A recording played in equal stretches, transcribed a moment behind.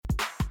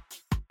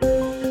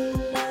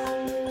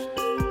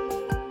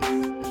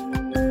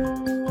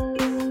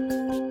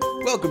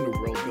Welcome to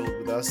World Build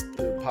With Us,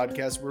 the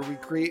podcast where we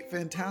create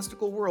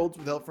fantastical worlds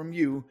with help from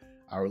you,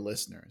 our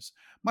listeners.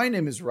 My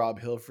name is Rob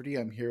Hilferty.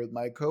 I'm here with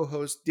my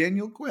co-hosts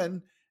Daniel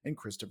Quinn and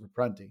Christopher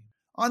Prunty.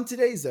 On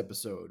today's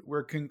episode,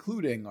 we're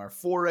concluding our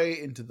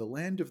foray into the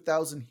Land of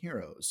Thousand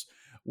Heroes,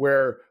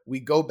 where we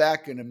go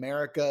back in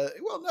America,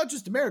 well, not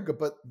just America,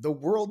 but the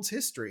world's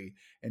history,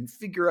 and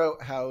figure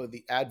out how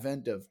the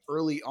advent of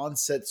early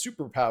onset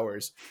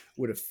superpowers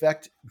would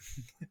affect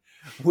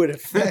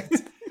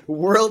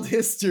world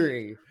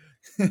history.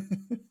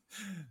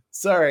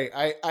 Sorry,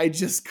 I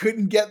just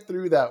couldn't get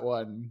through that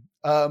one.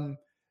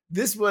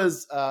 This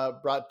was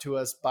brought to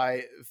us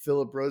by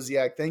Philip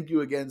Rosiak. Thank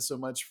you again so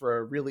much for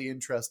a really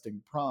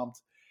interesting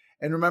prompt.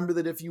 And remember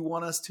that if you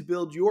want us to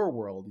build your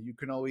world, you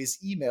can always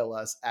email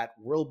us at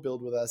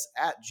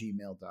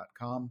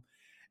worldbuildwithus@gmail.com.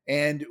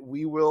 And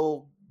we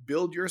will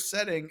build your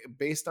setting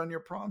based on your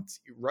prompts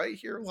right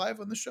here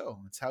live on the show.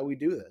 That's how we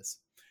do this.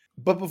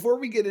 But before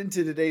we get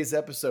into today's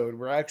episode,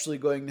 we're actually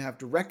going to have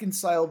to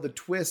reconcile the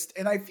twist.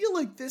 And I feel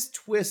like this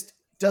twist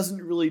doesn't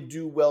really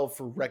do well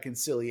for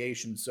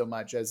reconciliation so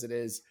much as it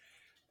is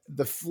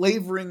the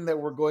flavoring that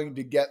we're going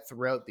to get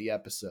throughout the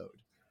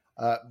episode.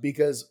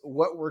 Because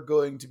what we're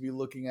going to be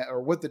looking at,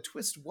 or what the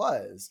twist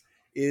was,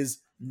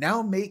 is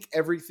now make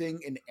everything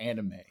an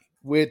anime,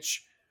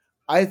 which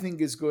I think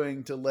is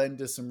going to lend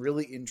to some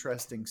really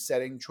interesting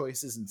setting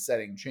choices and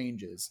setting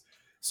changes.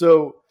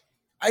 So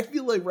I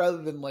feel like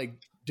rather than like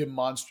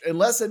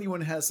unless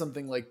anyone has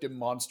something like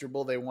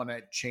demonstrable they want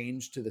to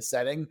change to the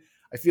setting,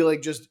 I feel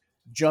like just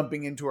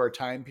jumping into our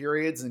time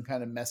periods and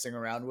kind of messing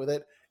around with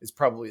it is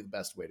probably the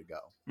best way to go.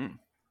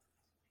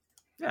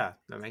 Yeah,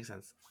 that makes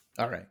sense.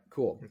 All right,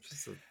 cool.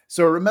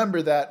 So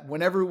remember that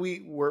whenever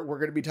we're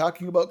going to be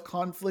talking about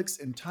conflicts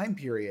and time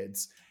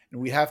periods, and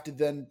we have to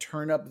then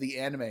turn up the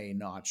anime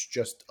notch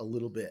just a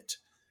little bit.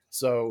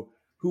 So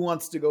who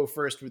wants to go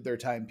first with their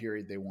time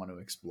period they want to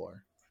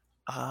explore?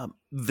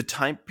 The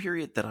time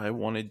period that I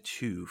wanted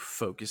to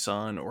focus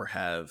on or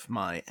have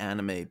my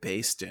anime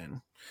based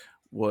in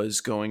was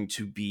going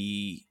to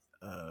be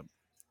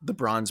the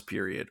Bronze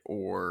period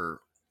or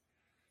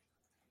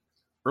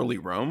early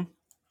Rome.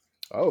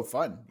 Oh,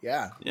 fun.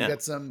 Yeah. You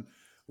get some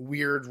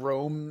weird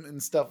Rome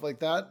and stuff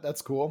like that.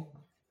 That's cool.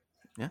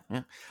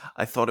 Yeah.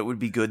 I thought it would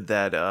be good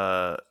that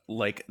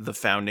like the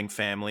founding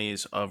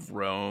families of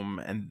Rome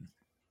and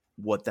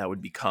what that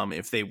would become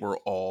if they were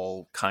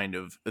all kind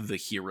of the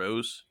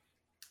heroes.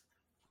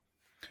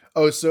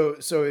 Oh, so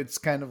it's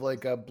kind of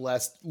like a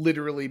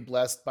literally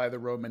blessed by the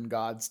Roman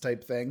gods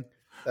type thing.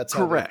 That's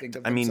how correct. They think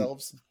of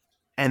themselves.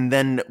 And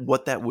then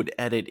what that would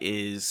edit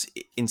is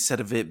instead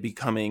of it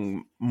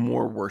becoming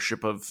more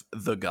worship of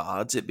the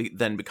gods, it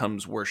then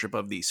becomes worship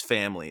of these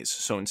families.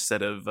 So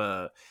instead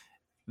of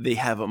they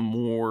have a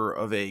more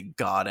of a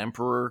god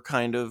emperor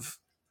kind of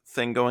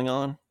thing going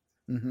on.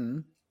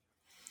 Mm-hmm.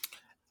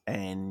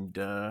 And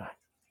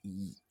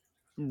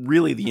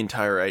really the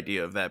entire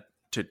idea of that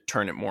to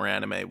turn it more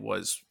anime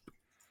was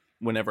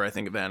whenever I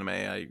think of anime,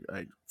 I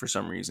for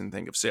some reason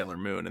think of Sailor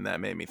Moon, and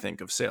that made me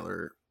think of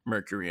Sailor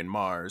Mercury and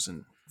Mars,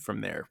 and from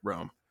there,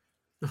 Rome.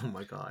 Oh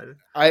my god.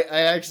 I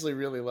actually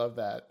really love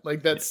that.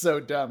 Like, that's so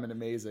dumb and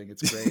amazing.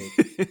 It's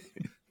great.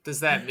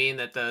 Does that mean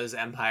that those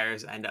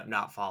empires end up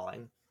not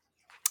falling?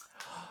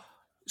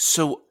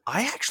 So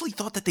I actually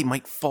thought that they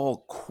might fall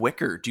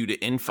quicker due to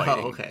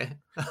infighting. Oh, okay.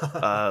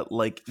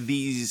 Like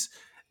these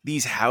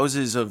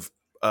houses of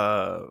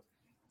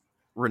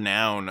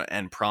renown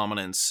and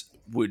prominence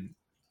would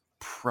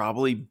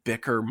probably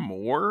bicker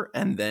more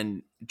and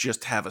then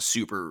just have a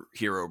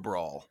superhero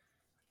brawl.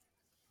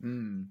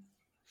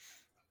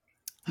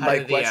 My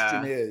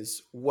question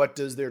is, what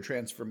does their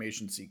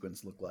transformation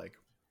sequence look like?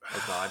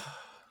 Oh god.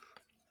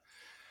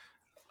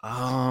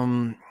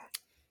 I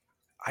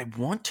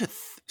want to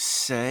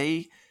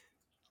say,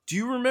 do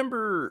you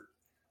remember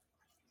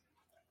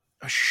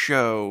a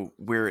show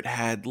where it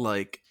had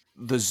like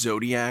the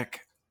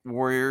Zodiac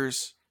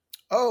warriors?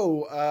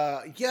 Oh,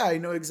 yeah, I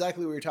know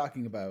exactly what you're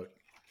talking about.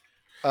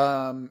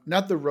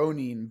 Not the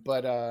Ronin,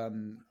 but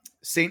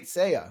Saint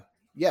Seiya.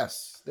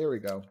 Yes, there we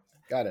go.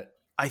 Got it.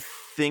 I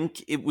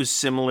think it was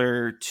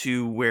similar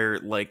to where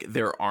like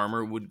their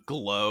armor would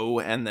glow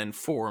and then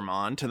form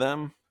onto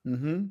them.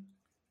 Mm-hmm.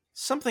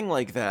 Something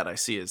like that I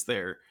see as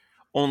their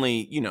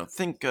only,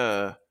 think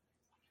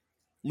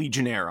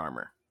Legionnaire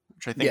armor,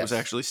 which I think was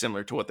actually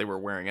similar to what they were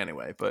wearing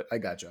anyway. But I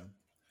gotcha.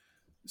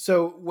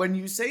 So when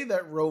you say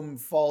that Rome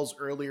falls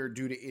earlier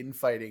due to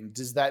infighting,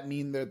 does that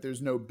mean that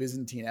there's no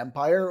Byzantine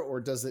Empire,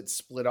 or does it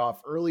split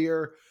off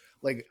earlier?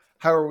 Like,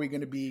 how are we going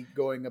to be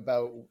going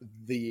about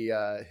the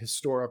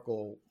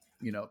historical,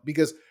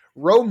 because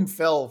Rome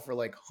fell for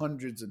like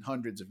hundreds and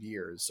hundreds of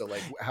years. So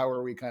like, how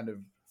are we kind of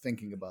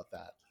thinking about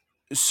that?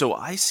 So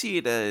I see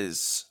it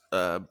as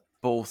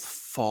both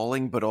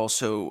falling, but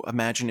also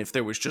imagine if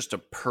there was just a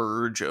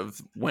purge of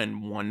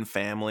when one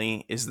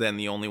family is then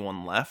the only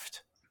one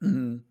left.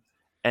 Mm-hmm.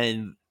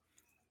 And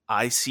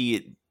I see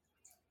it,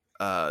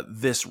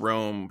 this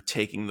Rome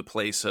taking the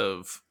place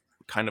of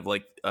kind of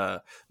like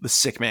the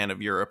sick man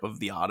of Europe of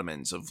the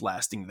Ottomans of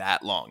lasting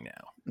that long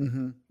now.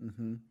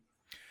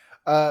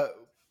 Mm-hmm,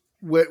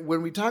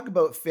 when we talk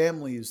about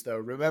families, though,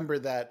 remember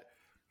that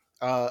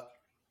so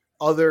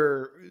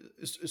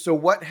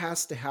what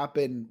has to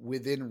happen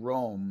within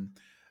Rome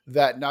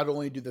that not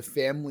only do the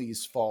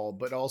families fall,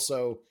 but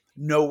also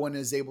no one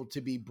is able to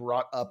be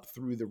brought up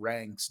through the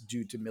ranks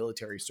due to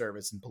military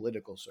service and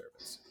political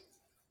service.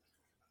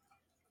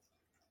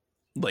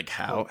 Like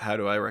how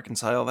do I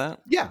reconcile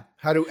that? Yeah.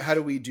 How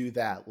do we do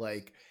that?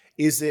 Like,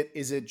 is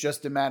it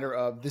just a matter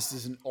of this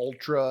is an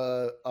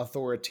ultra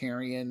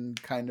authoritarian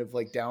kind of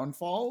like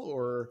downfall,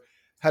 or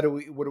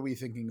what are we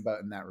thinking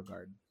about in that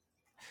regard?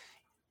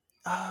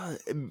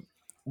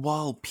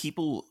 While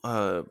people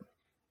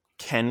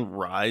can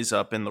rise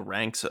up in the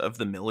ranks of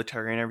the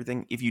military and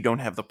everything, if you don't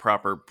have the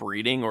proper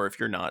breeding, or if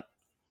you're not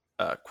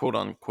quote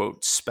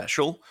unquote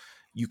special,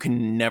 you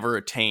can never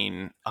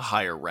attain a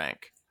higher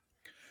rank.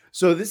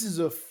 So this is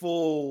a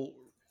full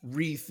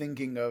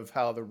rethinking of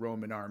how the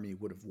Roman army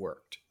would have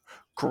worked.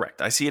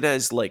 Correct. I see it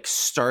as like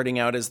starting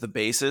out as the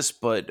basis,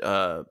 but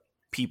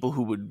people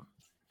who would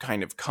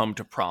kind of come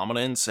to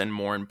prominence and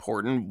more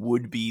important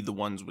would be the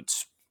ones with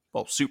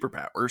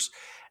superpowers,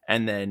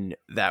 and then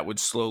that would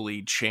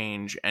slowly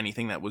change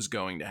anything that was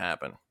going to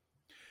happen.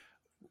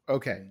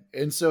 Okay.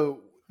 And so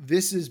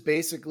this is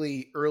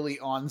basically early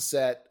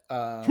onset.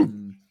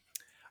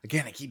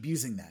 Again, I keep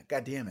using that.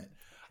 God damn it.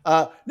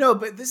 No,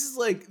 but this is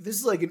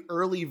like an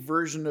early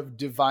version of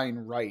divine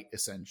right,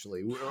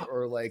 essentially,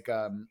 or like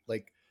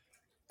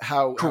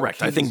how. Correct.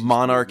 How I think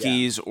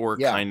monarchies or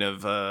kind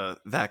of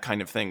that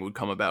kind of thing would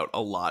come about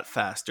a lot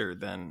faster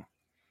than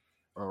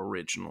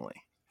originally.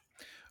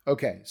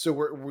 Okay, so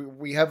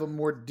we have a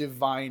more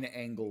divine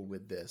angle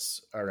with this.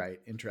 All right,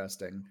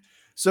 interesting.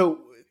 So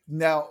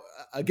now,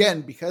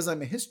 again, because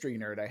I'm a history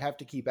nerd, I have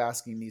to keep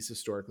asking these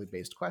historically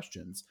based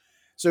questions.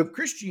 So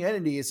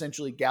Christianity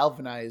essentially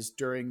galvanized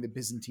during the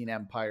Byzantine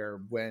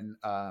Empire when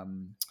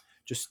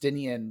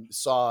Justinian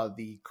saw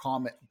the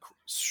comet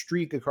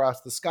streak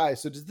across the sky.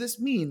 So does this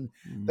mean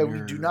that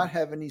we do not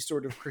have any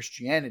sort of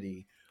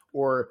Christianity,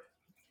 or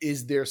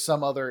is there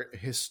some other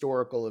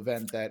historical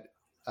event that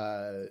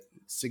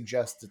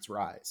suggests its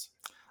rise?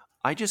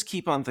 I just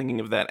keep on thinking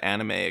of that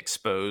anime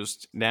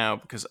Exposed now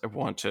because I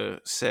want to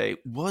say,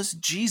 was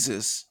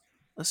Jesus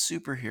a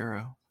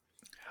superhero?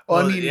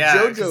 Well, I mean,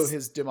 JoJo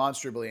has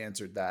demonstrably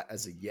answered that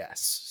as a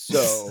yes.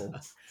 So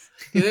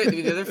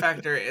the other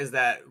factor is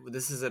that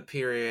this is a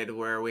period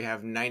where we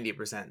have 90%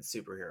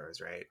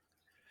 superheroes, right?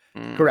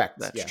 Correct.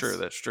 That's true.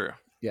 That's true.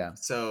 Yeah.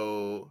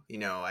 So,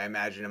 I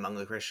imagine among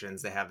the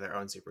Christians, they have their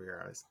own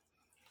superheroes,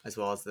 as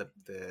well as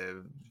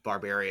the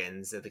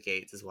barbarians at the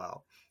gates as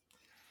well.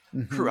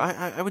 Mm-hmm. True.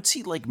 I would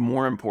see like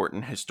more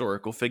important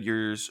historical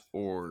figures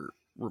or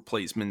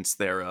replacements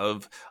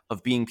thereof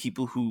of being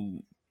people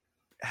who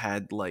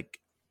had like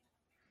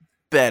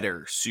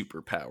better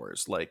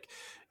superpowers. Like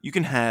you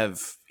can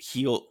have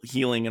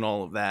healing and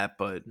all of that,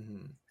 but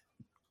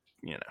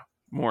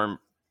more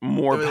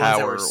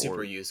power,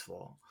 super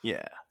useful.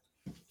 Yeah.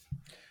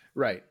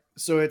 Right.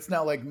 So it's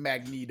not like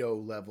Magneto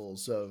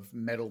levels of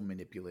metal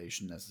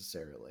manipulation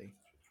necessarily.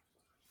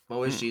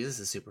 What was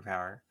Jesus'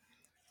 superpower?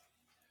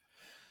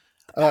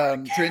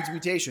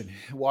 Transmutation,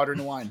 water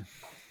into wine.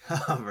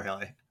 Oh,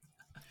 really?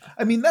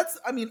 I mean,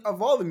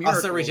 of all the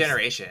miracles. Also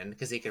regeneration,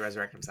 because he could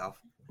resurrect himself.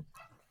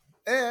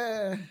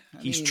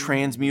 He's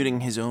transmuting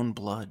his own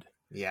blood.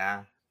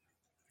 Yeah.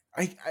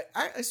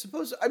 I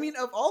suppose. I mean,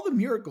 of all the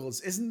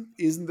miracles,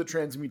 isn't the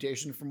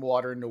transmutation from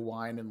water into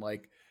wine and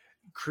like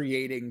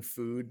creating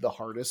food the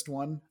hardest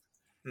one?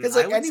 Because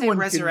like anyone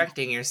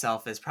resurrecting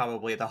yourself is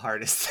probably the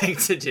hardest thing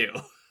to do.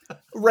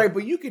 Right,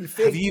 but you can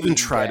fake. Have you even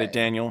tried it,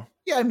 Daniel?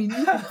 Yeah, I mean,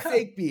 you can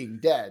fake being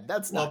dead.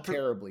 That's not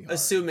terribly hard.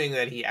 Assuming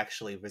that he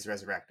actually was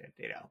resurrected,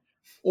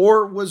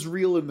 or was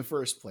real in the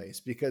first place,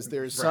 because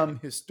there's some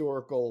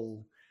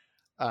historical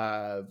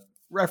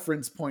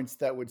reference points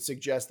that would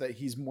suggest that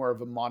he's more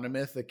of a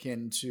monomyth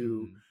akin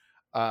to,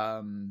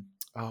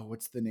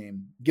 what's the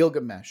name?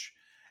 Gilgamesh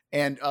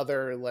and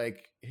other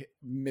like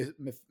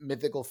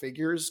mythical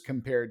figures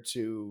compared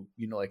to,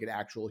 like an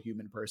actual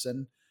human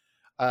person.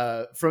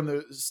 From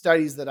the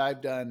studies that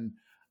I've done,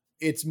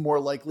 it's more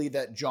likely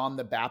that John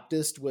the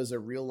Baptist was a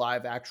real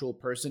live actual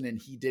person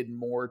and he did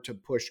more to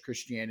push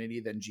Christianity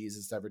than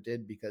Jesus ever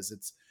did, because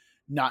it's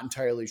not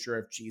entirely sure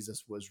if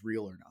Jesus was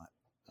real or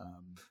not.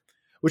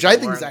 Which I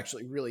think is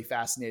actually really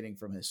fascinating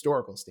from a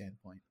historical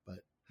standpoint.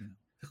 But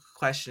the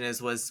question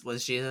is,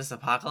 was Jesus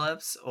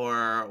Apocalypse,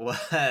 or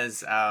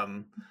was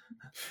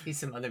he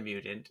some other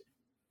mutant?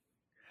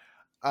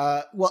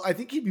 Well, I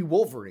think he'd be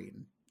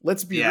Wolverine.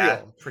 Let's be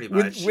real. Pretty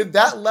much. With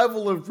that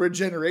level of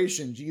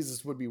regeneration,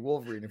 Jesus would be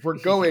Wolverine. If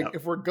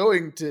we're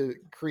going to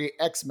create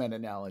X-Men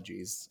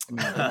analogies,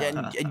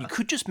 and you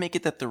could just make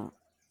it that the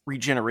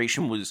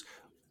regeneration was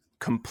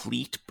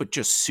complete but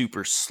just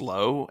super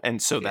slow,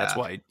 and so that's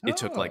why it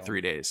took like 3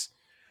 days.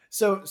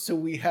 So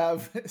we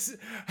have.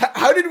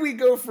 How did we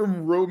go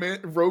from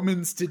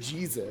Romans to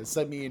Jesus?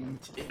 I mean,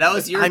 that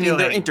was your doing.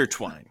 They're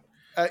intertwined.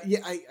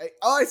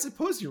 I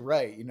suppose you're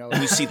right. You know,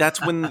 And you see,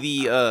 that's when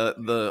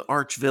the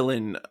arch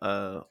villain,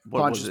 what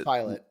Pontius was it?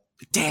 Pilate.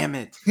 Damn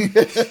it!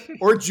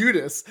 Or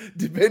Judas,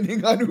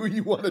 depending on who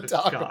you want to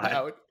talk God.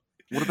 about.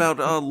 What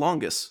about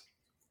Longus?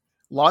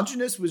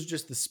 Longinus was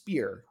just the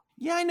spear.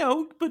 Yeah, I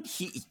know, but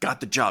he got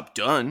the job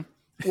done.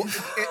 Well,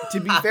 to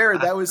be fair,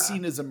 that was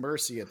seen as a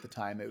mercy at the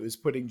time. It was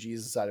putting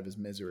Jesus out of his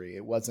misery.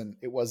 It wasn't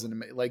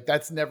like,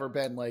 that's never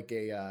been like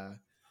a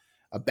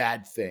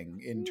bad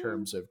thing in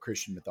terms of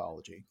Christian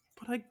mythology.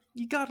 But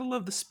you gotta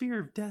love the Spear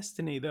of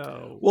Destiny,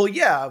 though. Well,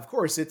 yeah, of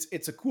course,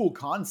 it's a cool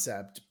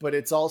concept, but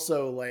it's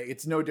also like,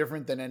 it's no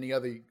different than any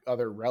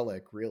other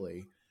relic,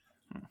 really.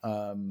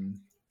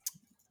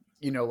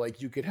 You know,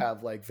 like you could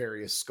have like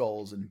various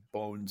skulls and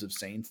bones of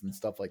saints and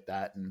stuff like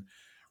that, and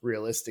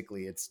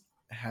realistically, it's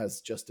has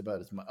just about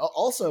as much.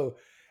 Also,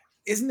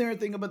 isn't there a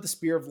thing about the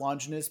Spear of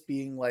Longinus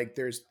being like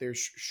there's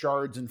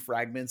shards and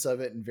fragments of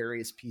it in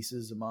various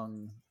pieces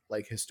among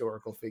like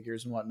historical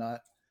figures and whatnot?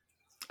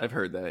 I've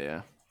heard that,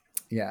 yeah.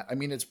 Yeah, I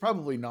mean, it's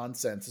probably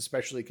nonsense,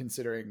 especially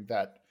considering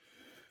that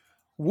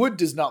wood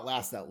does not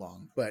last that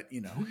long. But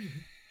you know,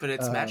 But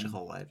it's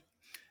magical wood.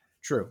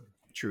 True.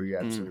 You're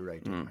absolutely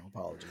right. Daniel.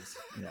 Apologies.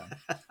 Yeah.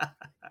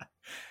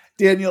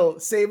 Daniel,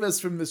 save us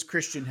from this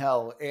Christian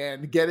hell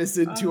and get us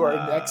into our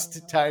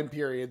next time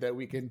period that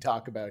we can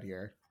talk about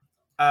here.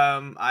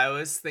 I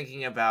was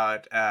thinking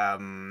about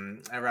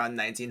around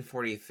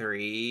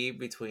 1943,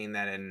 between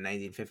that and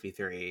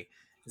 1953.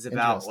 It's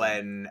about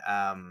when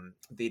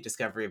the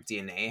discovery of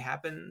DNA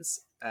happens,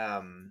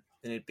 and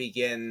it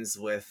begins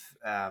with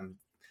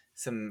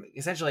some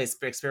essentially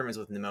experiments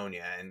with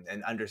pneumonia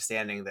and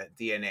understanding that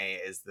DNA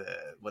is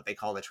what they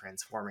call the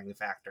transforming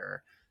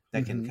factor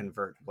that can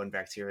convert one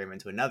bacterium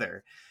into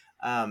another.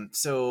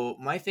 So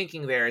my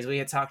thinking there is, we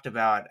had talked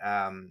about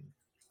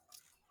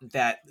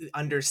that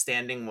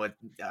understanding what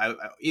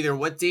either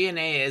what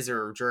DNA is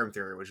or germ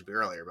theory, which would be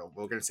earlier, but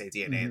we're going to say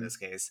DNA in this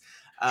case,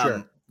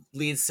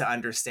 leads to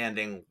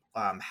understanding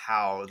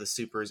how the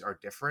supers are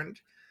different.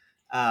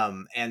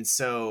 And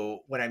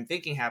so what I'm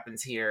thinking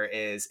happens here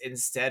is,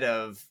 instead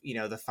of,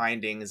 the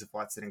findings of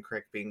Watson and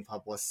Crick being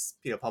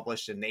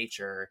published in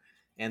Nature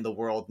and the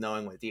world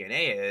knowing what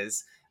DNA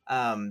is,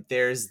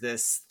 there's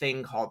this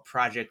thing called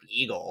Project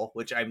Eagle,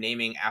 which I'm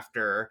naming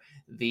after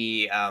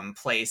the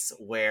place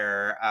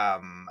where I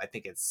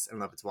don't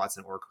know if it's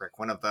Watson or Crick,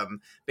 one of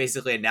them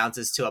basically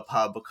announces to a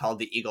pub called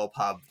the Eagle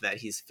Pub that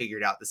he's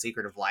figured out the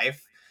secret of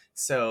life.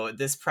 So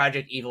this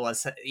Project Eagle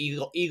is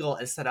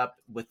set up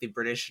with the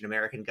British and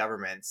American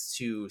governments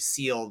to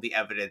seal the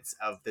evidence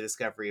of the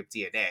discovery of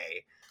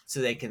DNA, so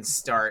they can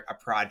start a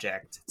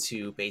project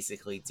to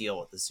basically deal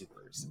with the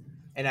supers.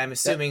 And I'm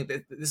assuming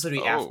that this would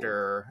be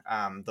after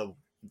I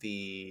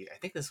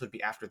think this would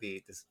be after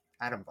this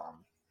atom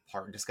bomb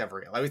part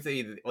discovery. I would say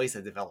at least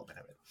the development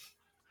of it.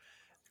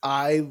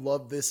 I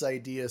love this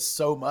idea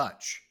so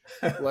much.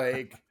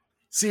 Like,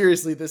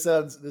 seriously, this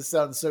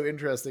sounds so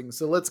interesting.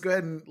 So let's go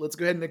ahead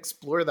and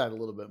explore that a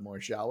little bit more,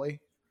 shall we?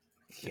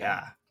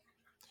 Yeah.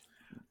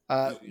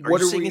 Are you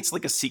saying it's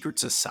like a secret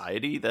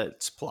society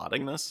that's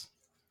plotting this?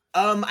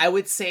 I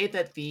would say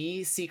that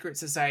the secret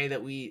society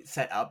that we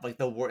set up, like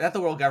not the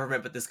world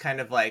government, but this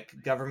kind of like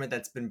government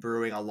that's been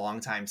brewing a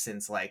long time,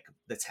 since like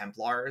the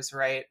Templars,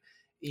 right?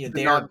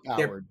 They're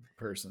non-powered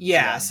persons.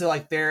 Yeah, so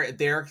like they're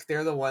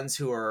the ones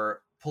who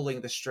are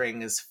pulling the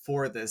strings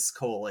for this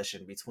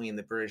coalition between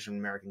the British and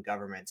American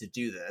government to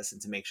do this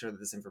and to make sure that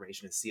this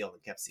information is sealed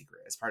and kept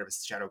secret as part of a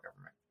shadow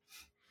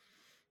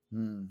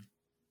government.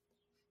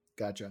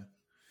 Gotcha.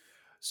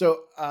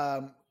 So,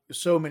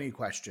 so many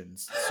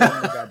questions, so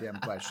many goddamn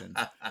questions.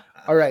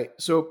 All right.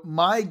 So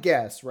my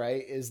guess,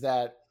 right, is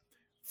that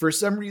for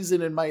some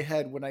reason in my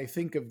head, when I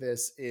think of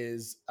this,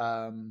 is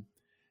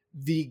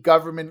the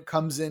government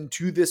comes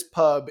into this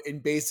pub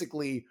and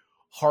basically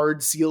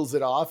hard seals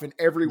it off, and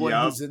everyone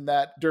who's in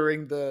that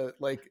during the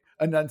like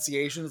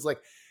annunciation is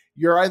like,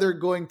 you're either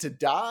going to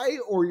die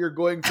or you're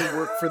going to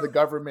work for the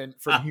government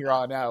from here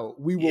on out.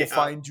 We will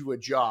find you a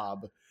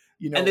job.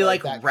 And they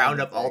like round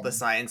up all the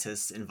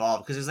scientists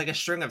involved, because there's like a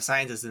string of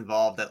scientists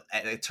involved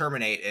that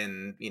terminate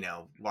in,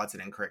 Watson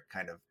and Crick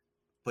kind of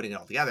putting it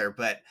all together,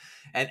 but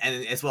and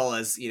as well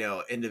as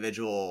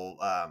individual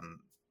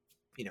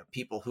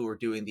people who are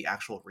doing the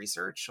actual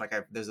research. Like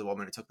there's a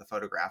woman who took the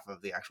photograph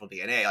of the actual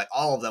DNA. Like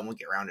all of them would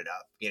get rounded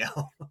up.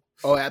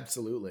 Oh,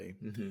 absolutely.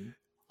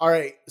 All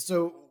right,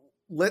 so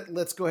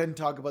let's go ahead and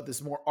talk about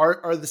this more.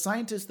 Are the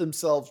scientists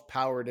themselves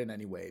powered in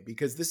any way?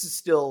 Because this is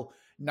still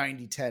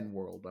 90-10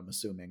 world, I'm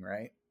assuming,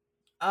 right?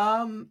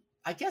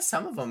 I guess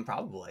some of them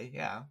probably,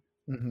 yeah.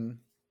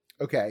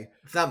 Okay.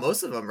 If not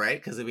most of them, right?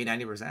 Because it'd be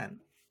 90%.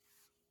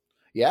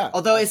 Yeah.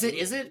 Although is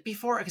it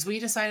before? Because we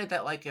decided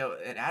that like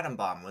an atom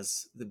bomb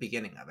was the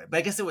beginning of it, but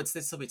I guess it would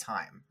still be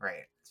time,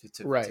 right?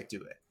 To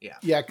do it. Yeah.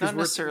 Yeah. Not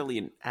necessarily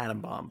an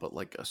atom bomb, but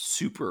like a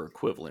super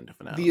equivalent of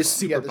an atom bomb. The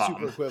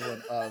super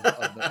equivalent of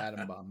the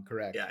atom bomb.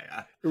 Correct.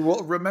 Yeah.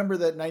 Well, remember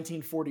that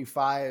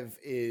 1945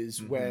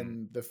 is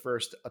when the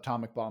first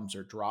atomic bombs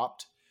are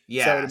dropped.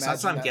 Yeah, so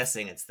that's what I'm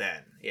guessing it's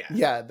then. Yeah.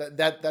 Yeah,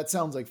 that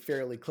sounds like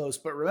fairly close.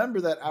 But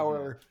remember that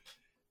our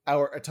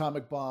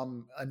atomic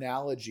bomb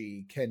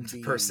analogy can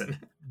be person.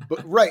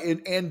 But right,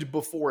 and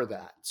before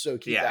that. So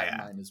keep that in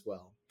mind as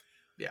well.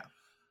 Yeah.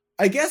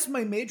 I guess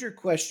my major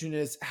question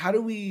is, how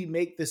do we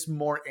make this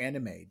more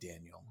anime,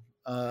 Daniel?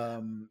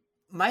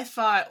 My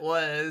thought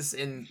was,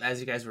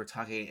 as you guys were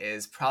talking,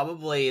 is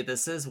probably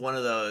this is one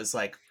of those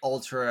like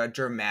ultra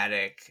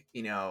dramatic,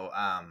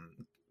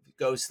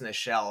 Ghost in the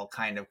Shell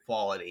kind of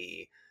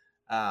quality.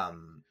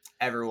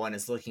 Everyone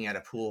is looking at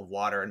a pool of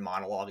water and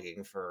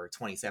monologuing for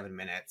 27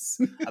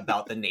 minutes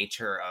about the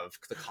nature of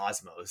the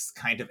cosmos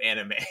kind of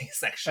anime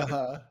section.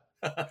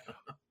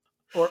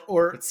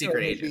 Or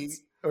secret agents.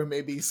 Or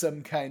maybe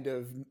some kind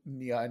of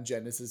Neon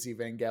Genesis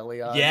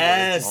Evangelion.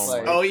 Yes.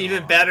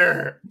 Even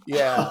better.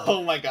 Yeah.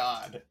 Oh my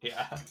God.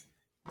 Yeah.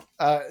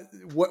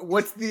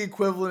 What's the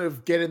equivalent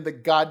of getting the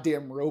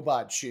goddamn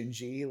robot,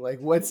 Shinji? Like,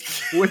 what's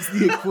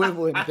the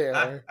equivalent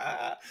there?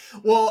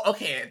 Well,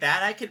 okay,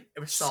 that I could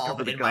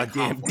solve in my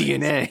conflict.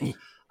 DNA.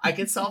 I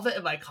can solve it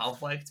in my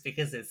conflict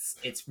because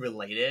it's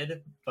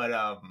related, but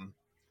I'll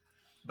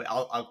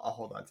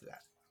hold on to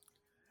that.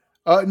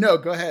 No,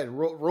 go ahead.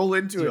 Roll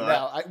into it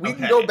now. We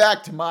can go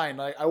back to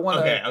mine. I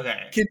want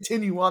to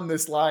continue on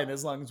this line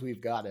as long as we've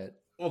got it.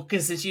 Well,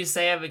 because since you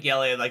say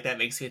Evangelion, like that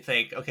makes me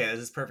think, okay, this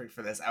is perfect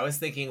for this. I was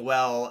thinking,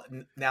 well,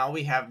 now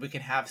we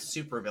can have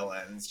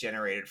supervillains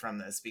generated from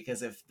this,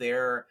 because if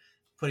they're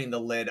putting the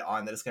lid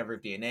on the discovery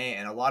of DNA,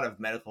 and a lot of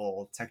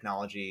medical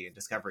technology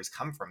discoveries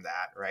come from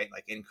that, right?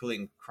 Like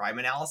including crime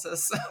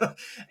analysis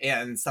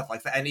and stuff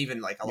like that. And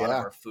even like a lot of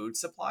our food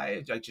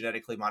supply, like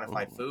genetically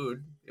modified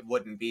food, it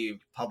wouldn't be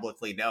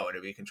publicly known. It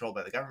would be controlled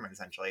by the government,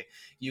 essentially.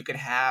 You could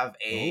have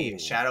a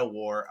shadow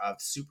war of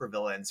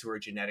supervillains who are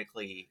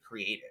genetically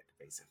created,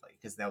 basically,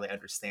 because now they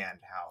understand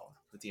how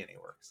the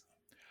DNA works.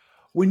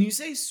 When you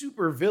say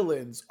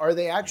supervillains, are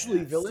they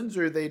actually villains,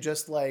 or are they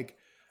just like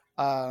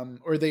like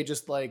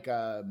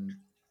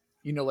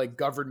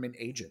government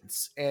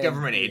agents?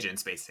 Government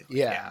agents, basically.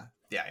 Yeah.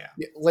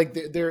 Like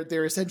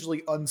they're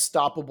essentially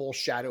unstoppable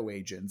shadow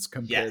agents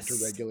compared to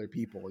regular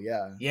people.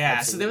 Yeah.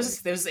 Absolutely.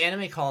 So there was an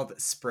anime called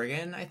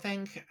Spriggan, I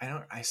think.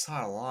 I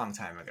saw it a long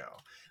time ago,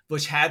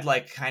 which had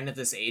like kind of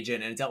this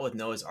agent, and it dealt with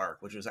Noah's Ark,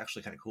 which was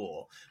actually kind of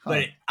cool.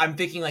 But I'm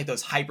thinking like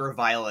those hyper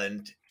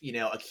violent,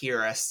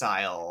 Akira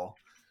style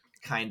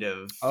kind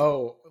of.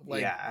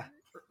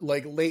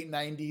 Like late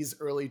 90s,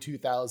 early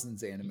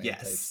 2000s anime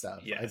type stuff.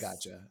 Yes. I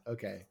gotcha.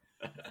 Okay.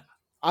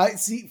 I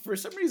see. For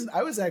some reason,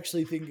 I was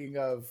actually thinking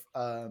of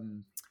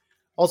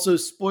also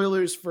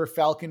spoilers for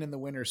Falcon and the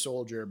Winter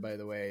Soldier, by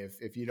the way,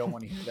 if you don't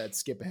want to hear that,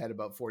 skip ahead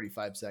about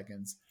 45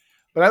 seconds.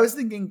 But I was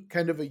thinking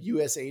kind of a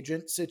US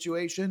agent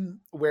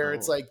situation where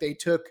it's like they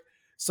took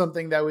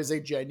something that was a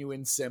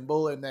genuine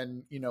symbol and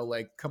then,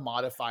 like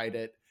commodified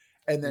it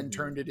and then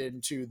turned it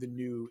into the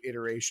new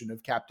iteration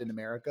of Captain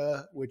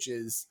America, which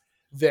is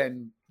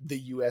then the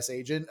U.S.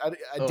 agent.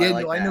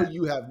 Daniel, I know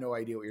you have no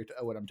idea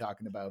what I'm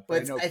talking about,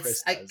 but I know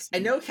Chris does. I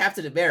know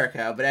Captain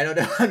America, but I don't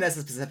know the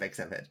specifics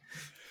of it.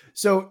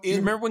 So you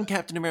remember when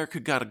Captain America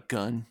got a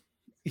gun?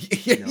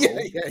 Yeah,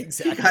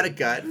 exactly. He got a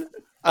gun?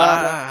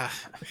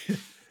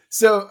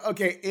 So,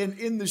 okay,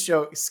 in the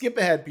show, skip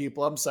ahead,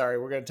 people. I'm sorry.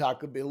 We're going to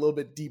talk a little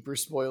bit deeper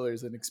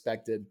spoilers than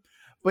expected.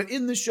 But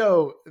in the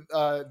show,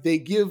 they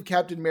give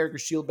Captain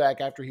America's shield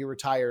back after he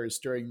retires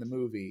during the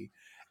movie.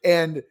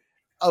 And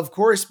of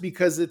course,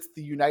 because it's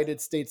the United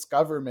States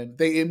government,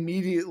 they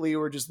immediately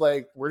were just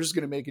like, we're just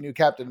going to make a new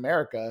Captain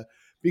America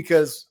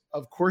because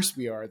of course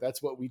we are.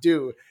 That's what we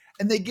do.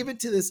 And they give it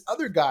to this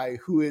other guy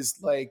who is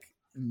like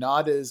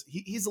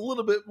he's a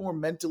little bit more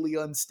mentally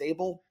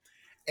unstable.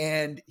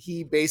 And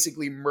he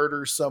basically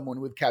murders someone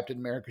with Captain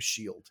America's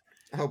shield.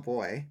 Oh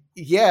boy.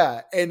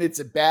 Yeah. And it's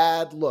a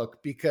bad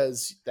look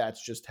because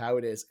that's just how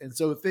it is. And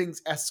so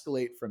things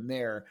escalate from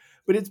there.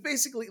 But it's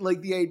basically like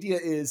the idea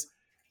is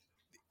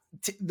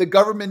the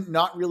government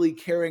not really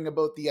caring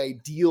about the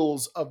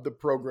ideals of the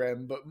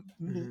program, but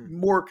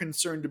more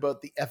concerned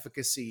about the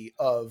efficacy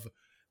of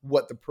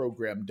what the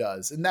program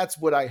does. And that's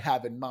what I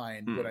have in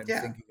mind when I'm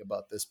thinking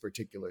about this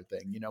particular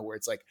thing, where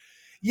it's like,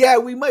 yeah,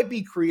 we might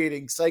be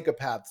creating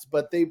psychopaths,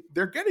 but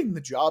they're getting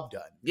the job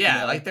done.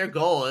 Yeah, like their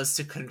goal is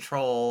to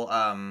control,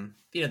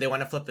 they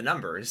want to flip the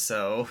numbers.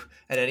 So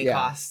at any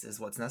cost is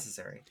what's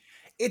necessary.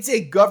 It's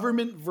a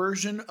government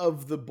version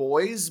of The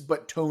Boys,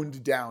 but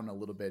toned down a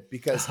little bit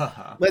because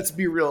let's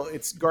be real,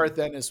 it's Garth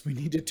Ennis. We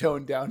need to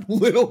tone down a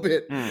little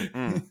bit.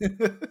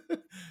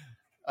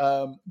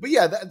 But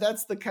yeah,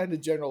 that's the kind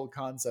of general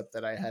concept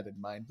that I had in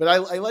mind. But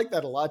I like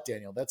that a lot,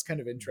 Daniel. That's kind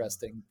of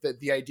interesting. That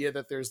the idea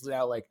that there's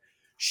now like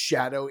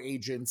shadow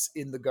agents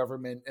in the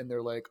government, and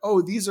they're like,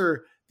 oh, these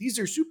are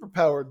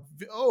superpowered.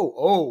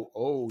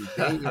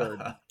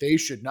 They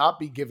should not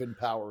be given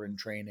power and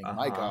training.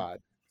 My God.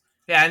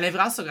 Yeah, and they've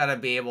also got to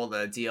be able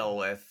to deal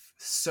with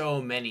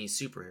so many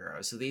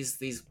superheroes. So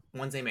these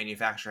ones they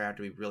manufacture have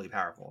to be really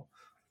powerful.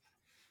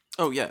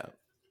 Oh yeah,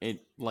 have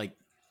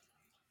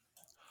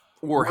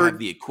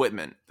the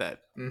equipment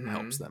that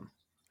helps them.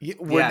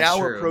 We're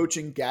now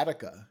approaching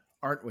Gattaca.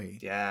 aren't we?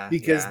 Yeah.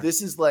 Because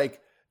this is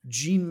like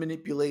gene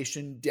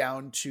manipulation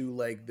down to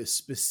like the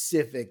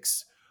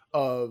specifics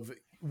of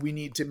we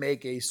need to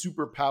make a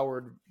super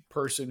powered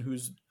person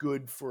who's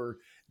good for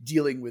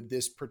dealing with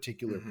this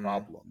particular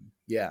problem.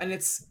 Yeah. And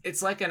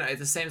it's like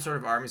the same sort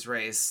of arms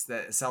race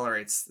that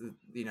accelerates,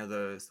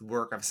 the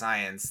work of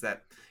science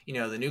that,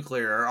 the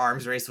nuclear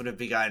arms race would have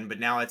begun, but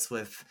now it's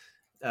with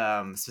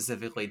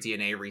specifically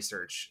DNA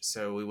research.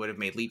 So we would have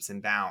made leaps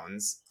and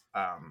bounds,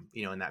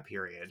 in that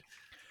period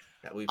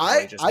that we've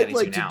just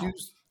getting to now.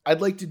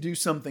 I'd like to do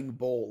something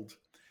bold.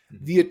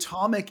 The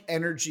atomic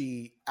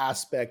energy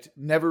aspect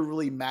never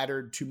really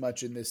mattered too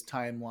much in this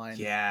timeline.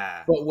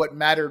 Yeah. But what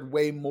mattered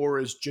way more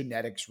is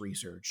genetics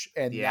research.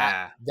 And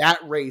that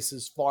race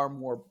is far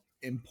more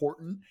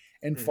important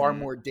and far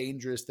more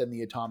dangerous than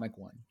the atomic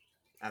one.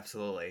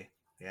 Absolutely.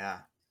 Yeah.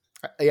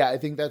 Yeah, I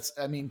think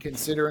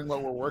considering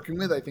what we're working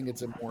with, I think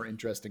it's a more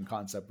interesting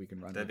concept we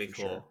can run. That'd be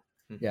cool.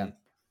 Sure. Yeah.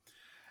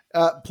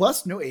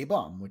 Plus no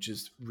A-bomb, which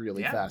is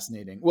really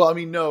fascinating. Well, I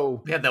mean,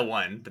 no. We had that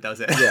one, but that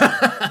was it.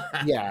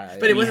 Yeah.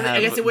 But it wasn't,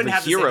 I guess it wouldn't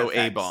have the hero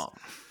same A-bomb.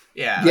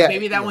 Yeah.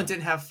 Maybe that one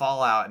didn't have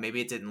fallout.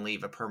 Maybe it didn't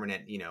leave a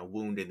permanent,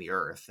 wound in the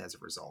earth as a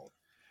result.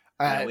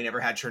 We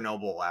never had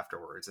Chernobyl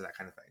afterwards and that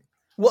kind of thing.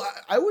 Well,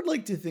 I would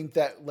like to think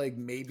that like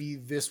maybe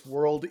this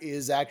world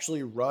is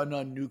actually run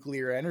on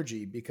nuclear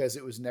energy because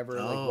it was never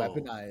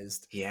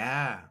weaponized.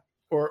 Yeah.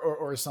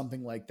 Or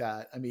something like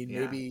that. I mean,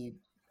 maybe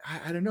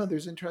I don't know.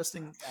 There's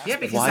interesting aspects. Yeah,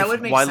 because that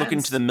would make sense. Why look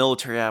into the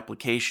military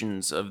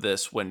applications of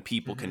this when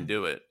people can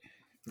do it?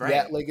 Right.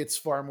 Yeah, like it's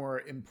far more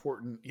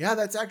important. Yeah,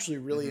 that's actually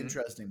a really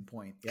interesting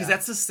point. Because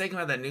that's the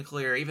stigma that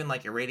nuclear, even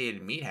like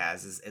irradiated meat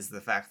has, is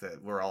the fact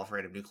that we're all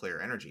afraid of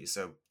nuclear energy.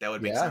 So that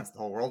would make sense. The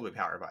whole world would be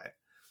powered by it.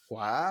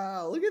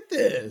 Wow, look at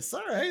this.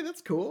 All right,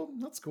 that's cool.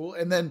 That's cool.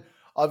 And then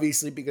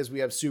obviously because we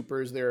have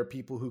supers, there are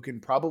people who can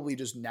probably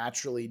just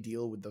naturally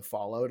deal with the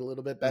fallout a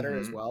little bit better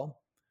as well.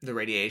 The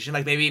radiation,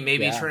 like maybe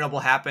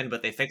Chernobyl happened,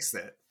 but they fixed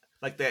it.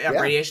 Like the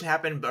radiation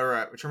happened,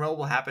 or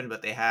Chernobyl happened,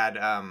 but they had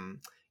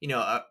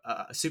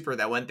a super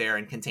that went there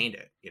and contained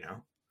it.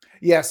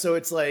 Yeah, so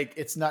it's like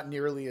it's not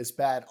nearly as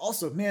bad.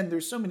 Also, man,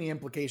 there's so many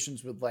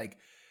implications with like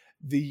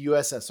the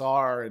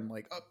USSR and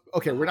like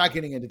okay, we're not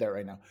getting into that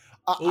right now.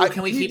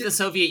 Can we keep the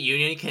Soviet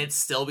Union? Can it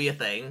still be a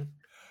thing?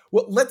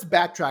 Well, let's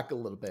backtrack a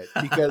little bit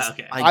because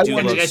I do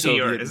love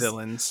Soviet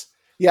villains.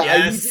 Yeah,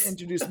 I need to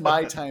introduce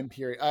my time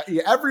period.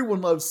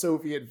 Everyone loves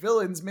Soviet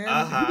villains, man.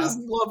 Who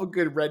doesn't love a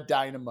good red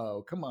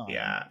dynamo? Come on.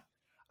 Yeah.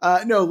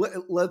 No,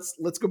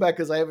 let's go back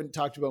because I haven't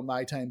talked about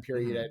my time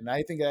period yet, and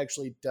I think it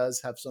actually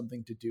does have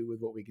something to do with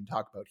what we can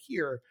talk about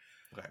here.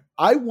 Okay.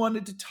 I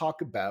wanted to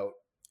talk about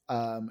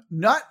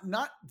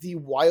not the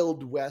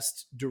Wild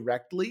West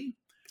directly,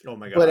 oh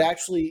my god, but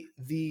actually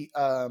the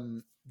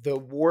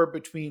war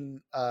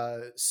between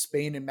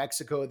Spain and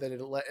Mexico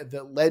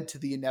that led to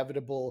the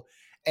inevitable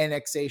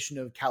annexation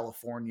of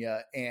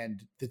California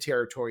and the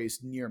territories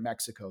near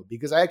Mexico,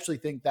 because I actually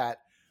think that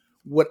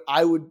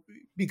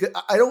because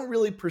I don't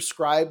really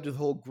prescribe to the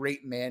whole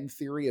great man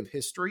theory of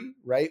history,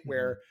 right?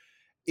 Where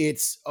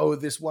it's,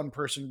 this one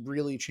person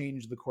really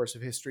changed the course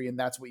of history. And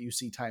that's what you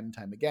see time and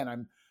time again.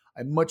 I'm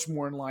much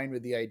more in line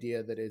with the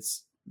idea that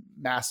it's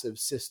massive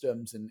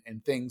systems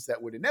and things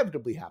that would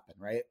inevitably happen.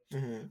 Right.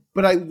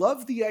 But I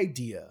love the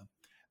idea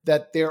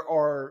that there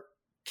are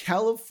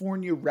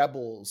California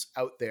rebels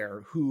out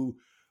there who,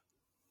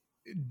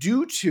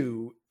 due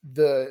to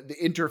the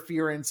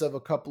interference of a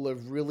couple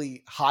of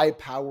really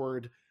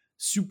high-powered,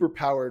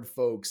 super-powered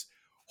folks,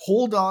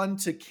 hold on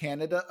to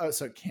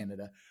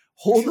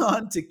hold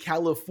on to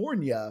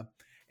California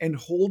and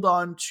hold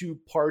on to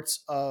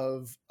parts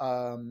of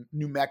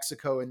New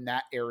Mexico and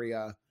that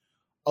area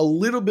a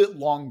little bit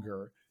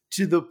longer,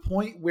 to the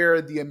point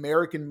where the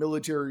American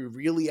military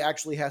really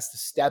actually has to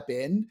step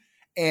in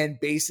and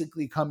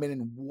basically come in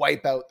and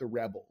wipe out the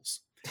rebels.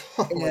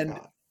 And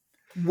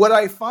what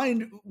I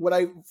find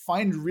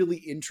really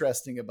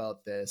interesting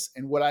about this,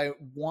 and what I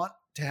want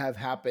to have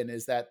happen,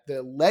 is that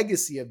the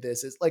legacy of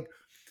this is like,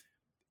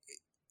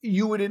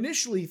 you would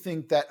initially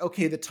think that,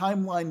 okay, the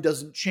timeline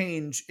doesn't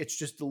change, it's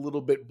just a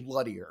little bit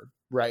bloodier,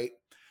 right?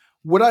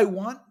 What I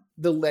want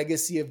the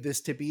legacy of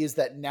this to be is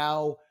that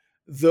now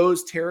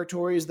those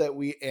territories that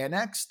we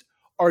annexed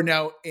are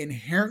now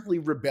inherently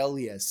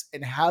rebellious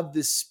and have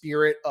this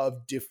spirit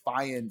of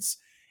defiance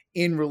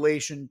in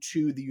relation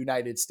to the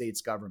United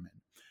States government.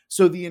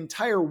 So the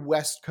entire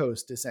West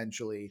Coast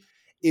essentially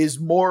is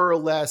more or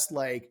less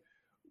like,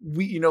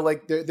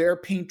 their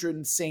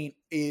patron saint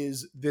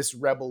is this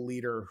rebel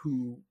leader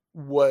who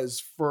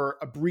was for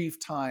a brief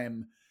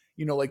time,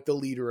 like the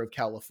leader of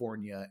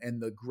California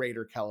and the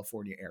greater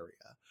California area.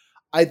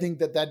 I think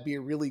that that'd be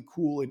a really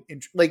cool and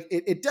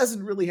it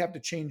doesn't really have to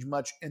change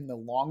much in the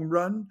long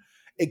run,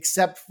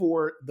 except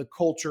for the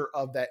culture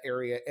of that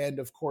area. And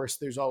of course,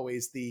 there's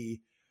always the,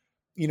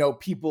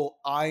 people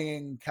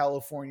eyeing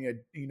California,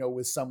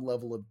 with some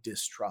level of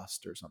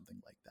distrust or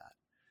something like that.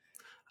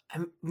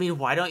 I mean,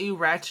 why don't you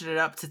ratchet it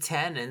up to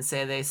 10 and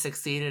say they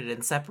succeeded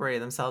and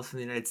separated themselves from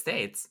the United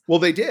States? Well,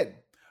 they did.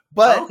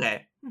 But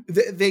okay.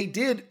 They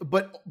did,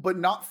 but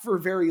not for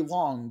very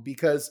long,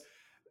 because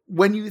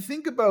when you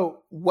think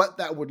about what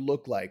that would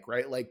look like,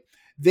 right? Like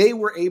they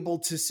were able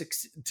to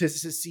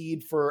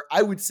secede for,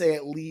 I would say,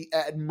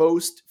 at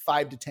most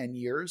 5 to 10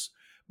 years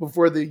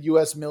before the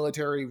U.S.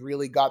 military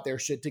really got their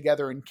shit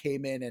together and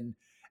came in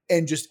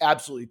and just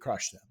absolutely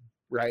crushed them,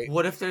 right?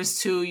 What if there's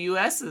 2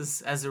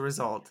 U.S.s as a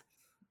result?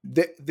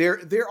 There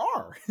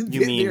are.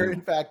 There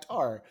in fact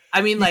are.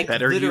 I mean, like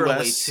better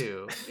literally US?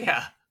 2.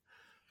 Yeah.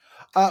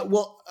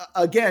 Well,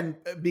 again,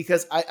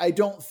 because I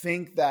don't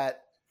think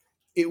that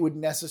it would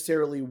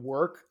necessarily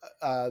work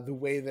the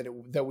way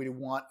that we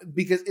want,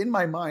 because in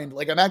my mind,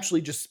 like I'm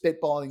actually just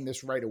spitballing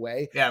this right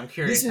away. Yeah, I'm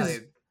curious.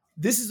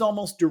 This is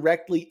almost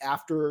directly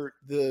after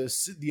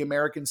the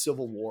American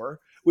Civil War,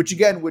 which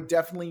again would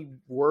definitely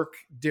work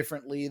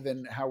differently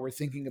than how we're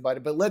thinking about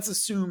it. But let's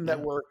assume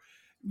that we're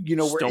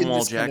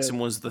Stonewall Jackson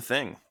was the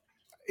thing.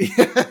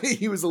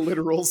 He was a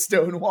literal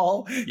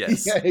Stonewall.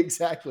 Yes. Yeah,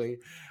 exactly.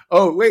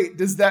 Oh, wait,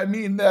 does that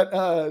mean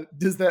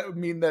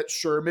that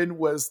Sherman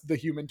was the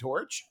Human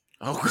Torch?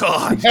 Oh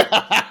God.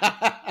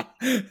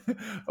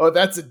 Oh,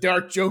 that's a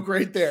dark joke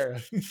right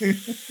there.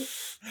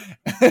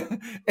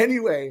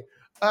 Anyway,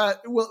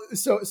 well,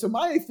 so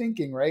my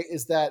thinking, right,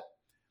 is that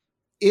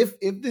if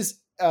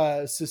this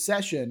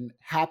secession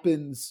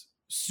happens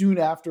soon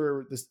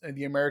after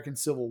the American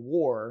Civil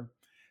War,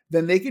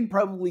 then they can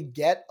probably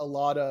get a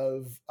lot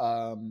of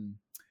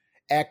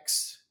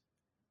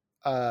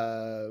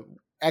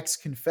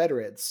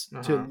ex-Confederates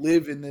to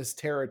live in this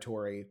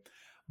territory.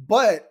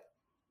 But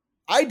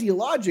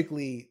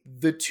ideologically,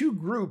 the two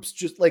groups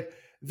just like,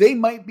 they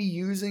might be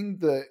using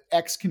the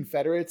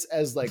ex-Confederates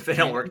as like, they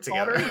don't work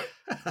together.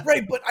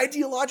 Right, but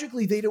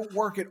ideologically they don't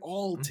work at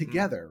all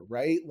together,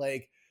 right?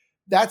 Like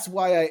that's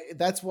why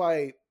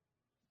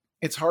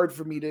it's hard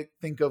for me to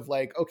think of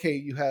like, okay,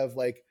 you have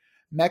like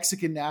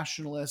Mexican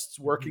nationalists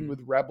working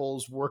with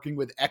rebels, working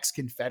with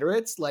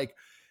ex-Confederates. Like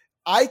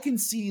I can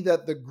see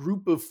that the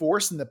group of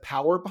force and the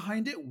power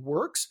behind it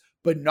works,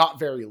 but not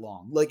very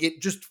long. Like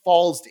it just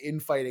falls to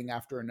infighting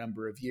after a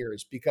number of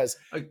years, because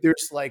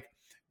there's like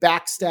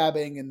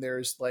backstabbing and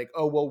there's like,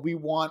 oh, well, we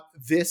want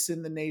this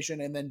in the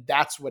nation. And then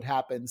that's what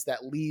happens.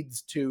 That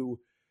leads to,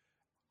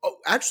 oh,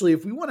 actually,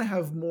 if we want to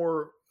have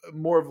more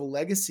of a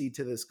legacy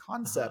to this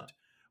concept,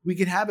 we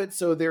can have it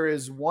so there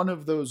is one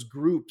of those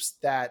groups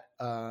that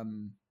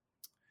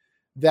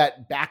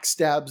that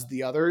backstabs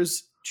the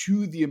others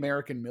to the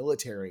American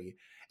military.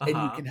 And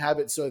you can have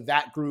it so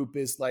that group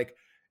is like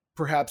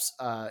perhaps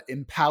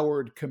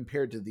empowered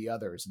compared to the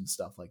others and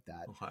stuff like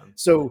that.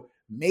 So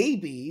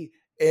maybe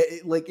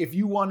like if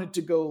you wanted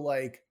to go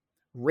like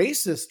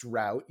racist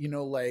route,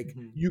 like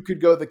you could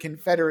go the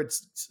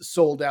Confederates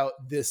sold out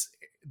this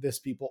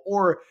people,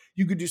 or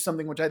you could do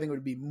something which I think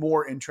would be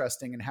more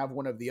interesting and have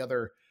one of the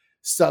other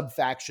sub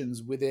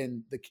factions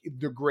within the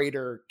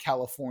greater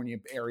California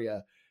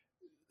area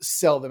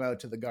sell them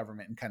out to the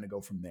government and kind of go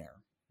from there.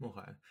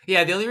 Okay.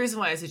 Yeah, the only reason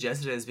why I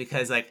suggested it is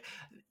because like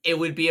it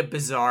would be a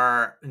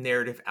bizarre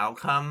narrative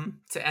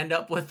outcome to end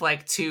up with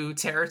like 2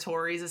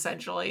 territories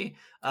essentially.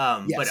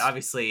 Yes. But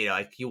obviously,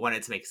 like you want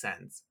it to make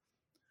sense.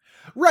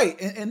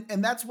 Right.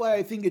 And that's why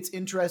I think it's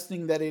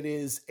interesting that it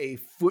is a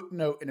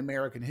footnote in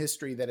American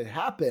history that it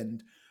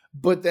happened,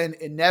 but then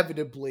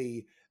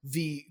inevitably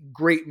the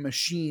great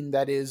machine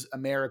that is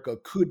America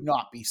could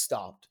not be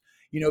stopped,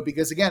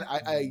 because again,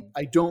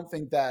 I don't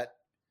think that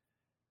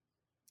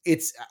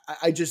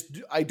I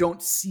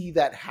don't see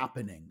that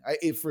happening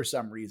if for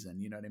some reason,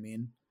 you know what I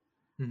mean?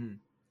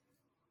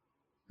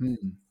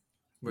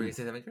 Were you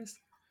saying something, Chris?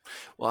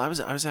 Well, I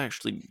was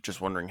actually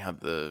just wondering how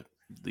the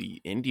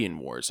Indian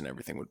Wars and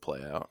everything would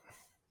play out.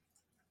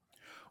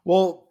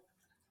 Well,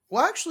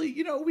 actually,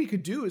 what we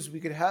could do is we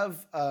could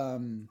have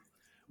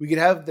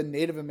the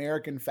Native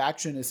American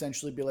faction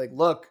essentially be like,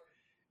 look,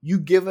 you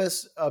give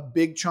us a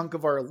big chunk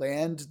of our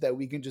land that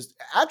we can just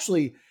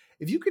actually,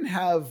 if you can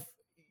have,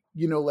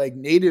 like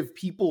Native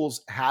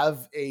peoples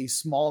have a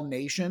small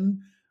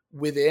nation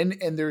within,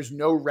 and there's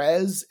no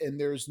res and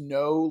there's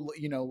no,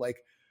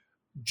 like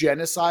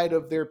genocide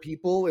of their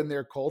people and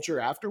their culture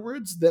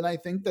afterwards, then I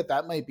think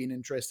that might be an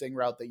interesting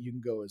route that you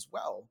can go as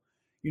well.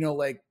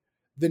 Like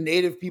the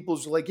Native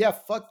peoples are like, yeah,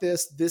 fuck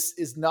this. This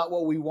is not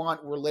what we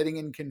want. We're letting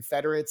in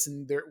Confederates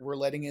and we're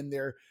letting in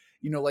their,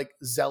 like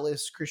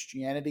zealous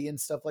Christianity and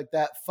stuff like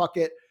that. Fuck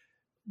it.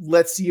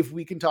 Let's see if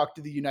we can talk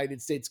to the United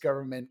States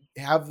government,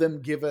 have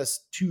them give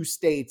us 2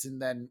 states,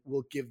 and then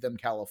we'll give them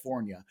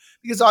California,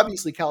 because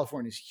obviously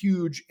California is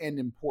huge and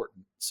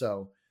important.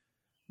 So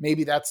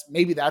maybe that's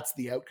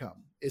the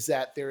outcome, is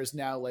that there is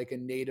now like a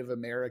Native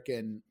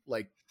American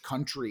like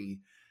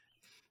country.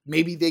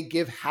 Maybe they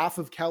give half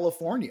of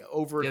California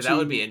over. That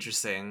would be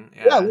interesting.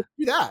 Yeah, let's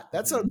do that.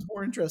 That sounds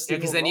more interesting. Yeah,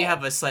 because then you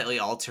have a slightly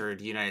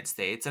altered United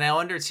States, and I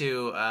wonder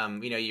too.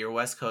 Your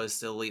West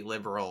Coast elite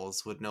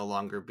liberals would no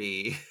longer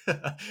be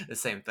the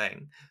same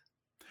thing.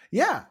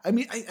 Yeah, I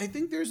mean, I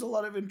think there's a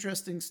lot of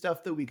interesting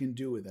stuff that we can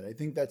do with it. I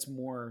think that's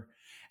more.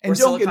 And or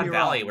Silicon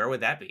Valley, where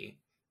would that be?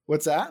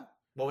 What's that?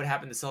 What would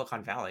happen to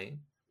Silicon Valley?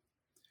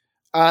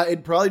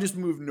 It'd probably just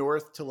move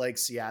north to like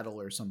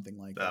Seattle or something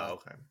like that. Oh,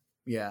 okay.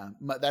 Yeah,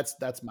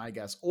 that's my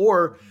guess.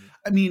 Or,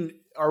 I mean,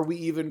 do we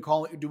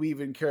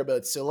even care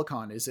about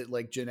Silicon? Is it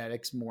like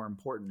genetics more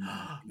important?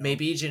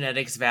 Maybe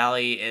Genetics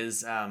Valley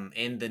is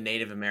in the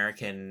Native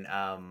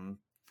American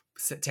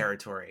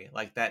territory,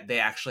 like that. They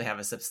actually have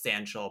a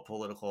substantial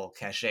political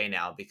cachet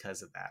now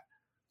because of that.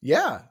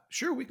 Yeah,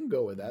 sure, we can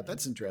go with that.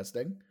 That's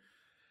interesting.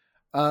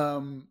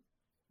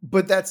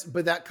 But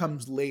that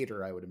comes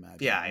later, I would imagine.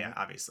 Yeah, right? yeah,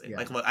 obviously,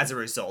 like as a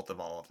result of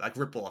all of like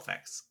ripple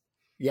effects.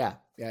 Yeah.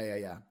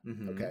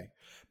 Okay.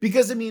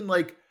 Because I mean,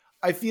 like,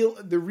 I feel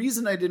the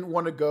reason I didn't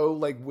want to go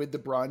like with the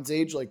Bronze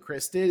Age like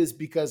Chris did is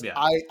because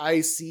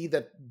I see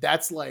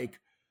that's like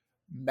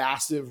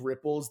massive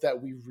ripples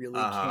that we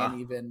really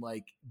can't even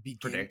like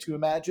begin to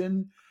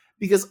imagine.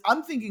 Because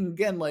I'm thinking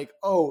again, like,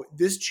 oh,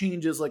 this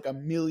changes like a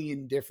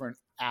million different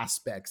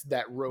aspects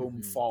that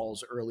Rome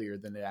falls earlier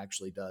than it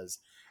actually does.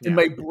 And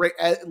my brain,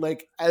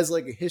 like, as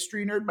like a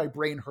history nerd, my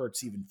brain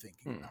hurts even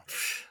thinking about it.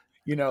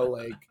 You know,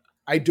 like,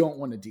 I don't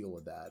want to deal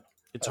with that.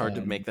 It's hard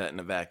to make that in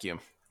a vacuum.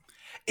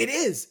 It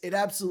is. It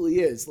absolutely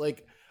is.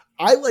 Like,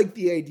 I like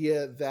the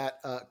idea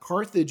that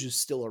Carthage is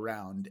still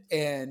around.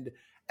 And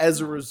as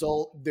a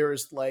result,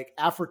 there's like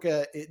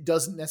Africa, it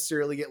doesn't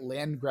necessarily get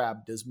land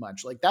grabbed as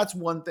much. Like, that's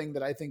one thing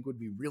that I think would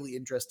be really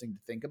interesting to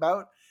think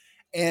about.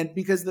 And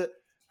because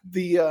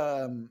the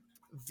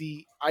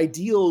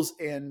ideals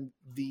and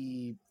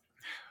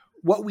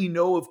what we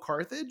know of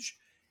Carthage,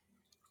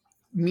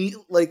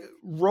 like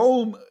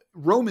Rome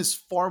is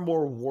far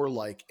more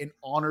warlike and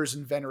honors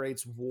and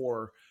venerates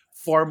war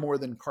far more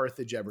than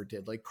Carthage ever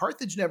did. Like,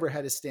 Carthage never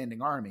had a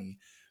standing army.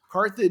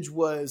 Carthage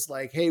was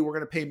like, hey, we're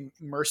going to pay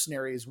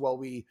mercenaries while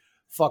we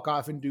fuck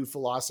off and do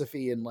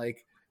philosophy and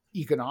like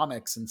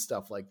economics and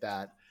stuff like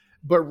that.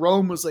 But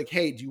Rome was like,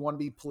 hey, do you want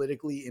to be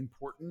politically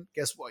important?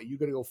 Guess what? You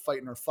got to go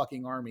fight in our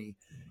fucking army.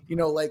 You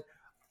know, like,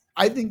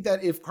 I think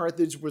that if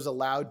Carthage was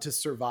allowed to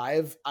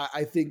survive,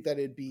 I think that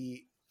it'd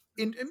be,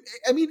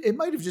 I mean, it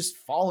might have just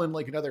fallen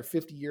like another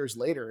 50 years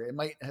later. It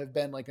might have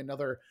been like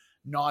another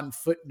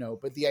non-footnote,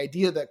 but the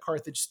idea that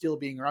Carthage still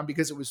being around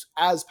because it was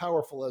as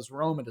powerful as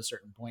Rome at a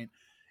certain point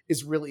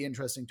is really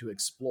interesting to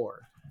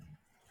explore.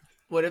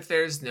 What if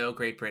there's no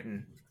Great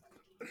Britain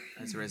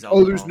as a result?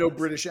 Oh, there's no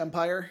British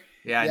Empire?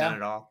 Yeah, none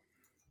at all.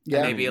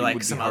 Yeah, maybe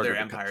like some other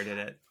empire did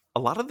it. A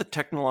lot of the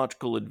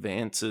technological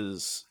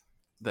advances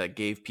that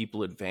gave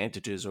people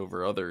advantages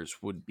over others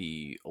would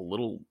be a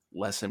little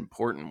less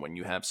important when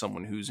you have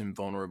someone who's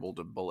invulnerable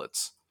to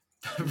bullets.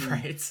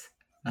 Right.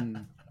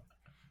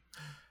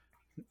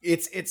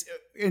 It's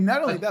and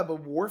not only that,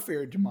 but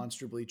warfare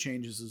demonstrably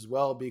changes as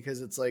well,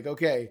 because it's like,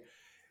 okay,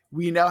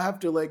 we now have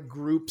to like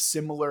group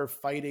similar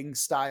fighting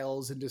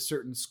styles into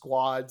certain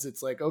squads.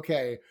 It's like,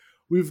 okay,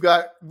 we've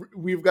got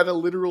a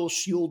literal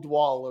shield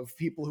wall of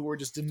people who are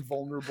just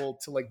invulnerable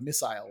to like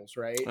missiles,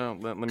 right? Oh,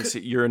 let me see.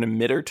 You're an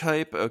emitter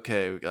type.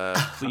 Okay,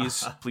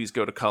 please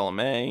go to column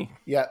A.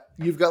 Yeah,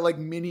 you've got like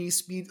mini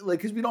speed, like,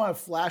 because we don't have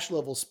flash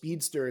level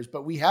speedsters,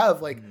 but we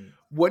have like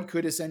what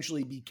could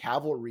essentially be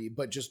cavalry,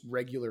 but just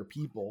regular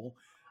people.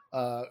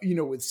 You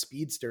know, with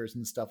speedsters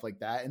and stuff like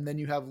that, and then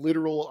you have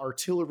literal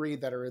artillery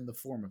that are in the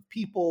form of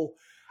people.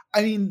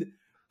 I mean,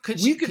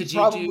 we could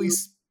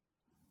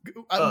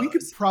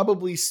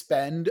probably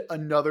spend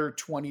another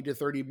 20 to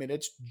 30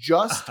 minutes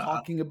just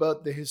talking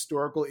about the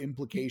historical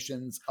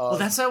implications of. Well,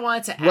 that's what I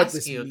wanted to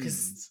ask you,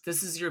 because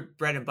this is your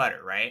bread and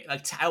butter, right?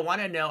 Like, I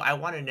want to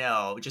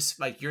know, just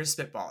like you're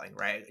spitballing,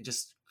 right?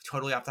 Just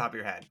totally off the top of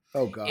your head.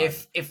 Oh God.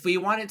 If we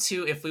wanted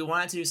to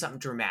do something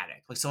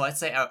dramatic, like, so let's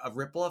say a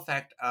ripple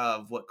effect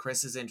of what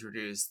Chris has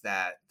introduced,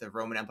 that the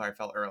Roman Empire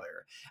fell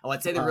earlier. And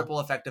let's say the ripple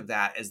effect of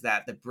that is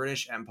that the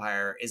British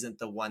Empire isn't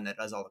the one that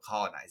does all the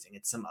colonizing.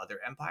 It's some other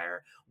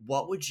empire.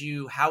 What would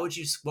you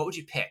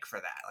pick for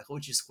that? Like, what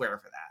would you square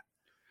for that?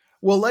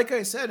 Well, like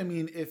I said, I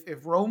mean,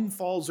 if Rome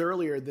falls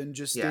earlier, then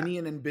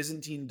Justinian and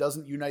Byzantine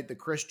doesn't unite the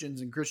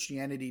Christians and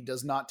Christianity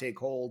does not take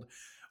hold,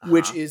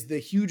 which is the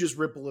hugest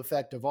ripple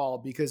effect of all.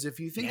 Because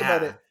if you think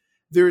about it,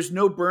 there's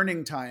no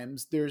burning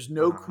times, there's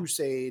no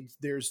crusades,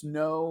 there's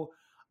no,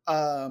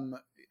 I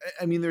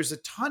mean, there's a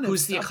ton of.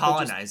 Who's the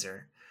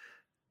colonizer?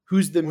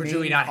 Who's the or main do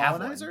we not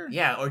colonizer? Have one?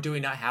 Yeah, or do we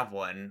not have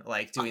one?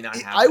 Like, do we not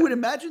have? I would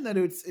imagine that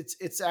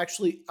it's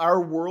actually,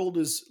 our world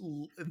is,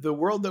 the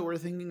world that we're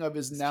thinking of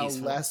is now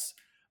less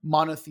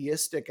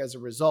monotheistic as a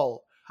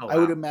result. Oh, wow. I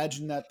would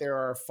imagine that there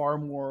are far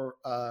more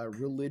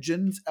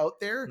religions out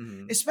there,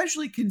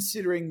 especially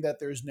considering that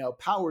there's now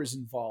powers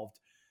involved.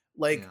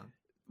 Like,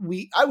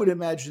 I would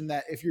imagine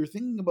that if you're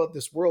thinking about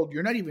this world,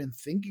 you're not even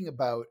thinking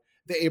about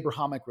the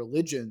Abrahamic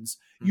religions.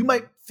 You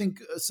might think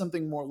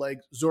something more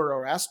like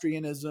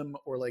Zoroastrianism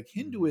or like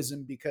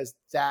Hinduism, because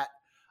that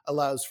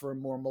allows for a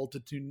more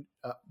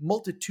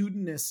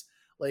multitudinous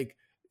like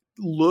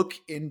look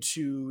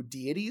into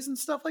deities and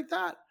stuff like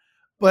that.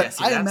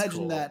 But I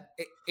imagine that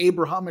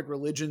Abrahamic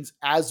religions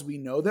as we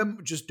know them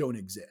just don't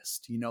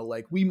exist. You know,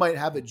 like, we might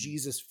have a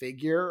Jesus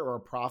figure or a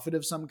prophet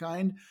of some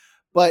kind,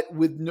 but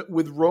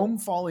with Rome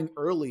falling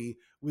early,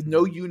 with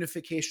no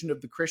unification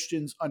of the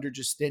Christians under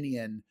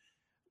Justinian,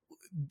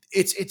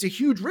 it's a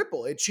huge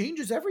ripple. It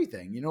changes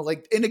everything,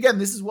 like, and again,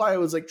 this is why I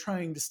was like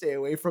trying to stay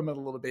away from it a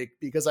little bit,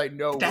 because I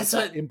know that's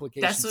what that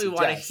implication that's what we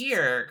want to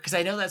hear, because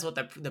I know that's what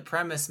the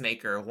premise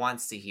maker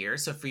wants to hear.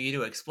 So for you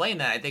to explain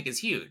that, I think is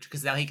huge,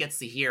 because now he gets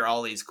to hear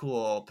all these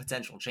cool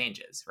potential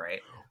changes,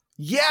 right?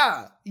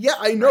 Yeah,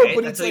 I know, right?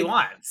 But that's it's what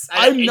like, he wants.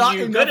 I'm not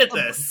good at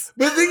this.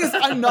 But the thing is,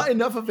 I'm not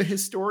enough of a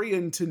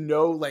historian to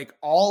know like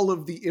all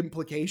of the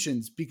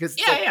implications, because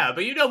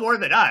but you know more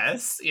than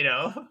us,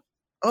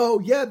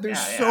 Oh yeah, there's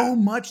so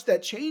much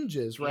that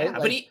changes, right? Yeah,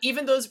 but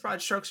even those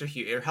broad strokes are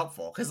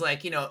helpful, because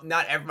like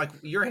not every, like,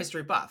 you're a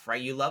history buff,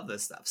 right? You love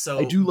this stuff, so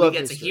I do love we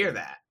get history. to hear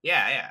that.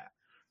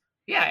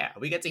 Yeah,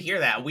 we get to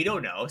hear that. We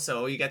don't know,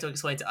 so you get to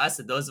explain to us,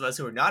 that those of us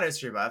who are not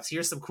history buffs,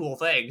 here's some cool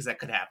things that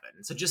could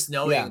happen. So just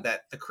knowing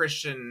that the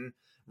Christian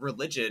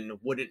religion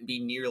wouldn't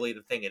be nearly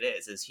the thing it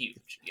is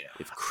huge.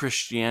 If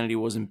Christianity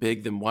wasn't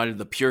big, then why did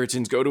the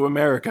Puritans go to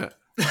America?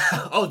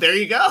 Oh, there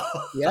you go.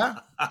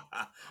 Yeah.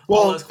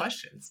 All those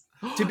questions.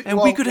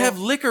 We could have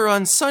liquor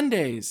on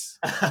Sundays.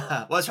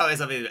 Well, it's probably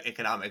something in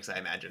economics, I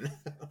imagine.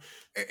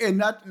 And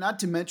not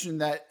to mention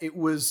that it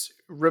was,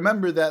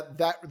 remember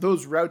that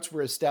those routes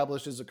were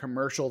established as a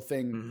commercial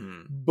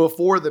thing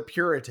before the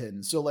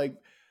Puritans. So like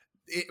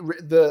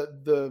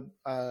the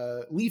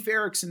Leif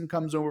Erikson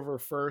comes over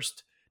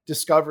first,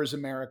 discovers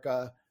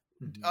America,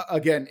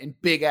 again in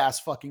big ass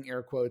fucking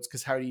air quotes,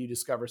 because how do you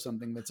discover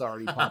something that's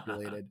already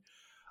populated?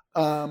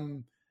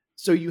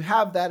 So you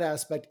have that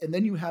aspect, and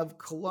then you have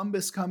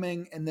Columbus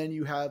coming, and then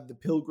you have the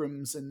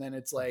Pilgrims, and then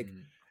it's like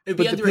it'd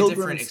be under a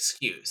different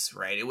excuse,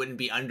 right? It wouldn't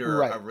be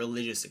under a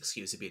religious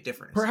excuse. It'd be a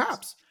different excuse.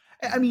 Perhaps.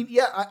 I mean,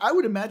 I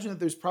would imagine that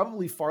there's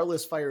probably far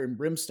less fire and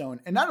brimstone.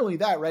 And not only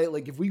that, right?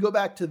 Like if we go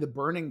back to the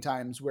burning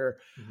times, where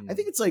I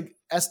think it's like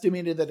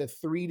estimated that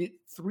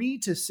 3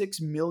 to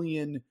 6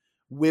 million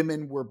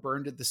women were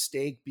burned at the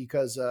stake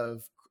because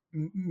of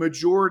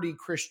majority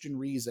Christian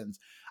reasons.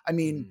 I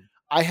mean,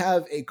 I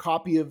have a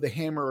copy of The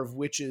Hammer of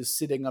Witches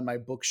sitting on my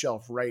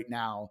bookshelf right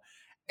now.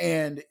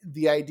 And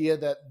the idea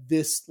that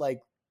this like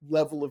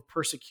level of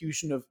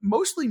persecution of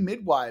mostly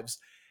midwives,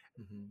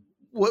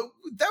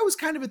 that was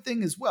kind of a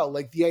thing as well.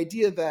 Like the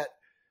idea that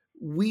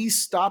we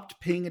stopped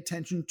paying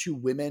attention to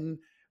women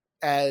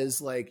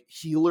as like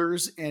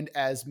healers and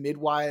as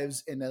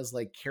midwives and as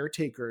like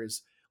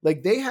caretakers.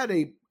 Like they had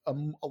a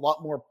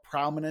lot more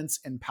prominence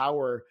and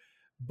power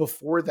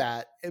before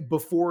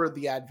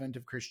the advent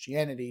of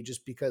Christianity,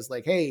 just because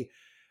like, hey,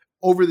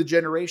 over the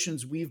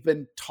generations, we've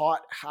been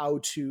taught how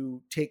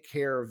to take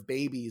care of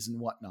babies and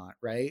whatnot.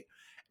 Right.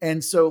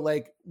 And so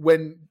like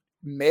when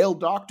male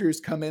doctors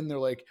come in, they're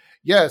like,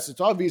 yes,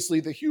 it's obviously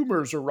the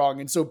humors are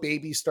wrong. And so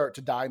babies start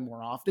to die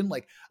more often.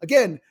 Like,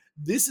 again,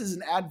 this is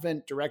an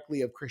advent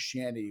directly of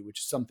Christianity, which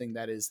is something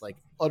that is like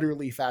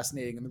utterly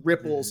fascinating. And the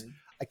ripples,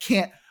 I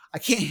can't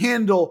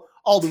handle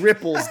all the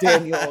ripples,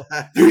 Daniel.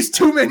 There's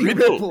too many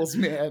ripples,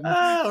 man.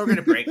 We're going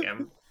to break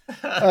him.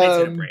 It's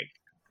going to break.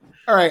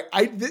 All right.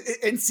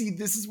 And see,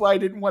 this is why I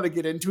didn't want to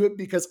get into it,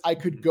 because I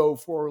could go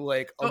for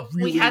like a really long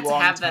time. We had to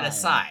have that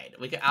aside.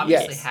 We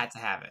obviously had to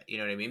have it. You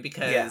know what I mean?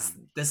 Because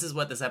this is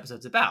what this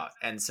episode's about.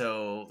 And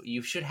so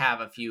you should have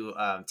a few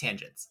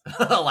tangents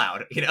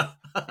allowed,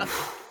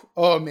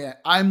 Oh man,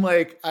 I'm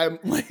like,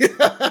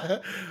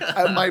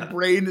 my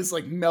brain is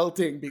like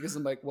melting, because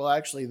I'm like, well,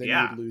 actually, then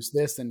you would lose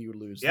this, then you would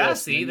lose this. Yeah,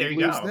 see, there you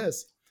go.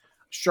 This.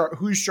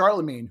 Who's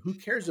Charlemagne? Who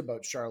cares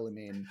about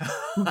Charlemagne?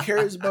 Who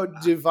cares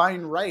about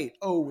divine right?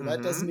 Oh,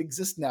 that doesn't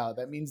exist now.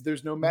 That means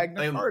there's no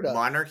Magna Carta.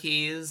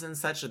 Monarchies and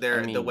such,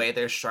 the way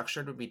they're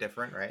structured would be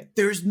different, right?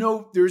 There's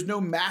no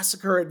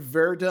massacre at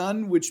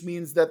Verdun, which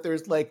means that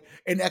there's like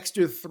an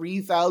extra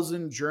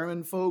 3,000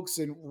 German folks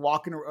and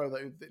walking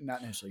around,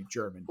 not necessarily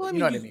German, but you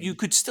know what I mean? You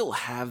could still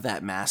have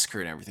that massacre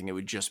and everything. It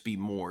would just be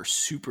more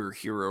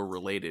superhero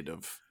related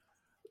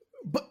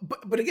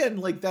But again,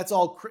 like that's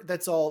all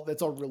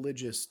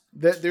religious.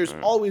 There's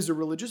always a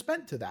religious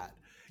bent to that.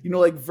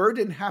 Like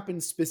Verdun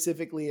happens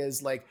specifically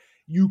as like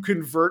you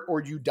convert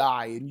or you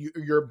die, and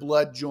your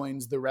blood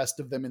joins the rest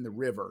of them in the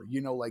river.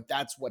 Like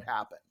that's what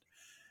happened.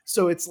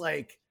 So it's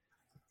like,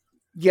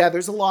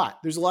 there's a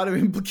lot of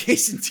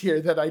implications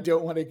here that I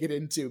don't want to get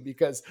into,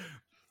 because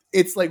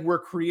it's like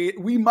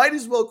we might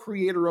as well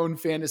create our own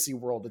fantasy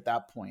world at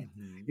that point.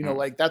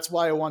 Like that's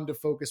why I wanted to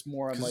focus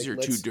more on like, you're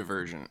too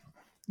divergent.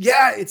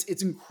 Yeah,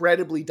 it's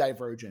incredibly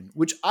divergent,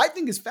 which I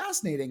think is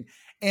fascinating.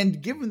 And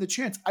given the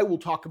chance, I will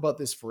talk about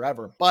this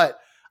forever.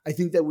 But I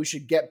think that we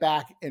should get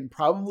back and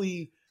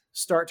probably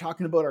start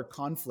talking about our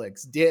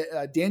conflicts.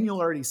 Daniel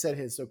already said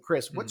his. So,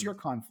 Chris, what's your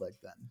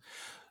conflict then?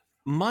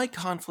 My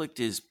conflict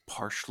is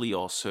partially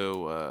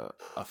also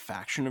a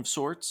faction of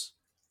sorts.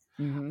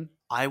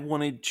 I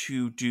wanted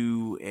to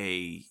do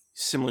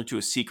similar to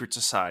a secret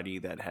society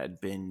that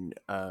had been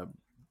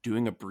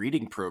doing a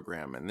breeding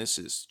program, and this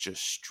is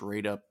just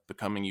straight up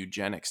becoming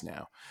eugenics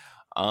now.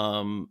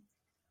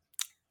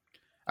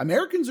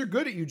 Americans are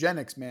good at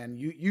eugenics, man.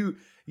 You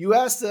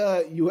asked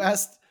the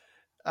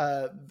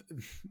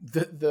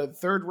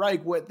Third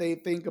Reich what they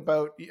think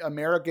about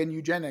American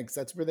eugenics.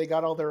 That's where they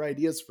got all their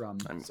ideas from.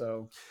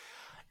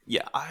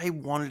 Yeah, I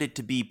wanted it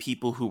to be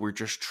people who were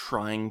just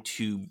trying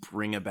to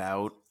bring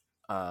about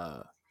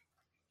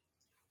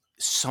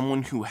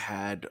someone who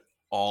had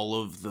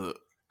all of the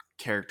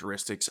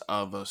characteristics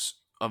of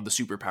of the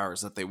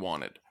superpowers that they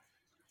wanted,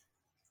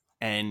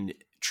 and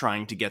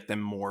trying to get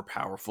them more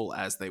powerful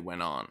as they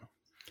went on.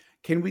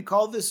 Can we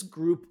call this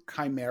group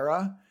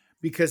Chimera?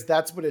 Because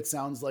that's what it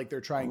sounds like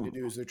they're trying to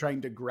do. Is they're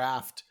trying to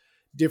graft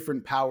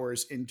different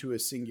powers into a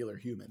singular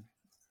human.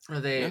 Are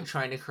they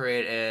trying to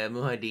create a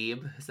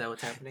Muad'Dib? Is that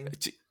what's happening?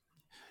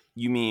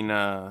 You mean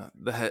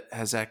the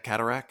Hazak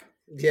Cataract?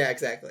 Yeah,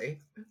 exactly.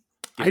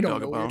 I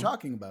don't know what you're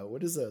talking about.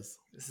 What is this?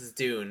 This is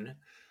Dune.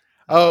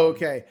 Oh,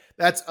 okay.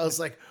 I was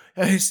like,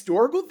 a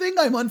historical thing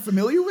I'm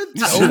unfamiliar with?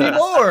 Tell me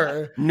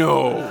more.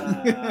 No.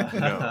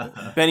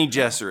 Bene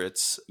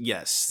Gesserits,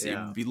 yes. Yeah.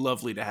 It would be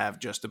lovely to have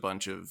just a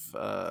bunch of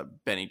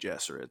Bene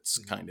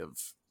Gesserits kind of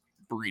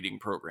breeding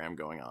program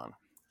going on.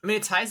 I mean,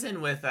 it ties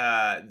in with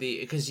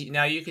because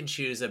now you can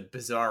choose a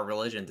bizarre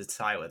religion to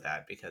tie with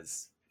that,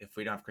 because if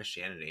we don't have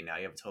Christianity, now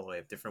you have a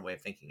totally different way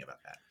of thinking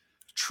about that.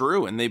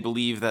 True, and they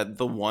believe that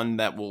the one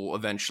that will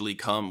eventually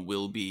come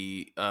will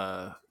be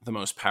the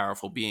most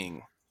powerful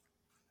being.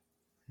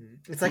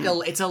 It's like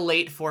it's a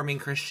late forming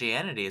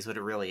Christianity is what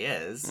it really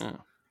is. Yeah.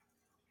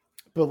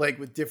 But like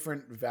with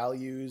different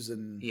values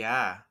and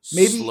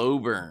maybe slow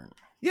burn.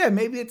 Yeah,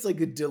 maybe it's like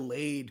a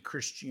delayed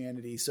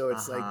Christianity, so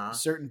it's like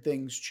certain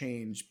things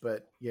change,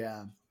 but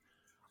yeah.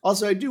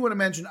 Also, I do want to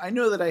mention, I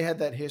know that I had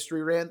that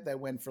history rant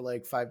that went for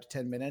like 5 to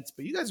 10 minutes,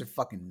 but you guys are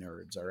fucking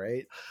nerds, all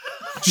right?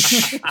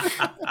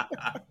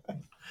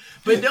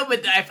 But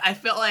I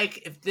felt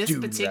like if this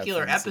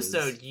particular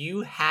episode,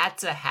 you had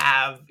to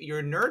have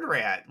your nerd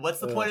rant. What's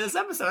the point of this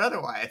episode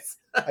otherwise?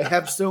 I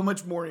have so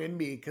much more in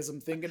me because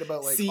I'm thinking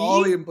about like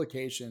all the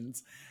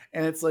implications,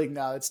 and it's like,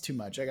 no, it's too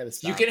much. I got to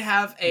stop. You can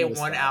have a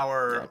 1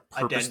 hour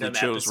addendum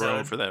chose episode.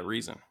 Rowan for that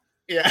reason.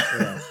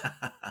 Yeah.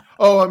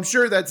 Oh, I'm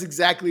sure that's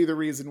exactly the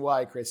reason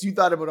why, Chris. You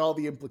thought about all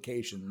the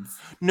implications.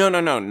 No,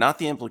 not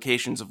the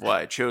implications of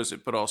why I chose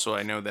it, but also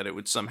I know that it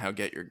would somehow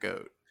get your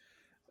goat.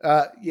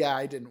 Yeah,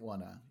 I didn't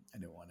want to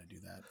do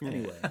that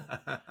anyway.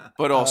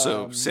 But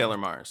also Sailor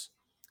Mars.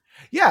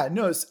 Yeah,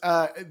 no,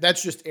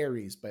 that's just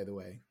Ares, by the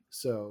way.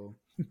 So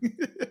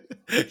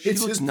she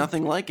looks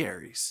nothing like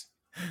Ares.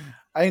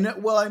 I know.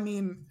 Well, I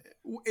mean,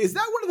 is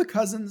that one of the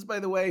cousins, by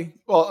the way?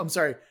 Well, I'm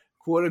sorry.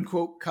 "Quote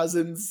unquote"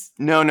 cousins.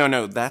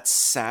 No. That's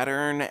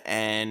Saturn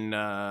and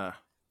I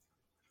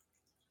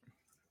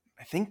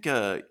think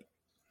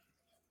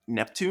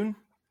Neptune.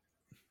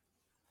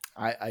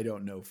 I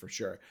don't know for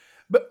sure,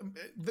 but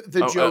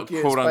the joke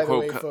is, by the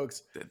way,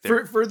 folks,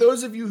 for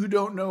those of you who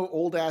don't know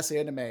old ass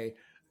anime,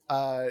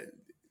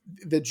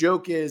 the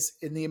joke is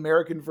in the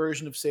American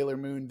version of Sailor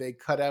Moon, they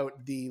cut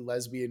out the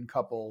lesbian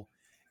couple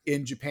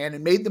in Japan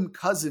and made them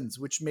cousins,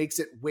 which makes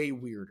it way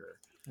weirder.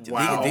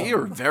 Wow. They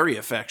are very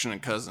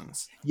affectionate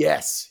cousins.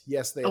 Yes,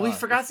 they are. We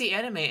forgot the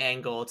anime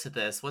angle to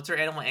this. What's your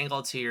anime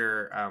angle to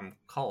your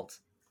cult?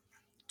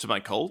 To my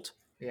cult?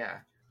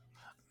 Yeah.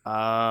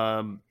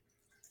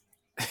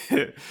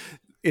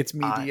 It's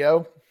me,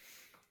 Dio.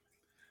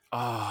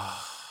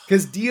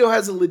 Because Dio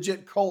has a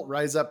legit cult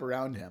rise up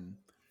around him.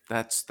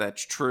 That's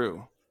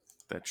true.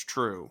 That's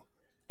true.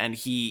 And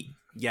he,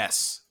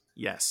 yes.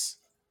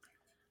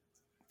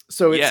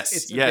 So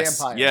it's a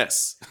vampire.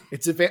 Yes.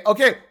 It's a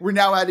okay. We're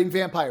now adding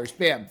vampires.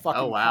 Bam.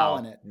 Fucking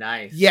calling it.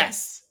 Nice.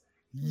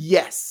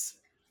 Yes.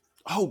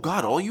 Oh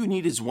God! All you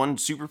need is one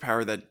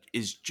superpower that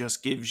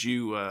just gives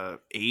you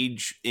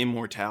age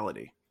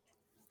immortality.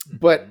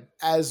 But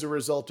as a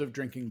result of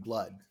drinking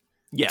blood.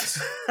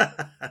 Yes.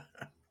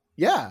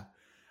 Yeah.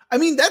 I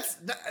mean,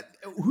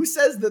 who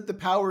says that the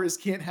powers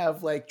can't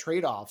have like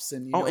trade-offs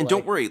and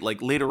don't worry,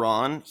 like later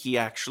on, he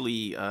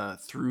actually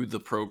through the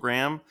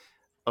program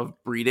of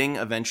breeding,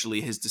 eventually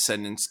his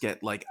descendants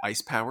get like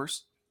ice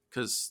powers,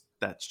 because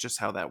that's just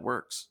how that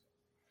works.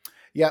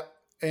 Yep.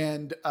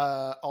 And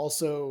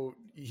also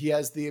he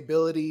has the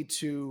ability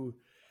to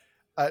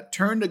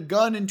turn a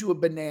gun into a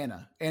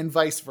banana and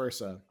vice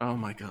versa. Oh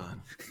my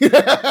God.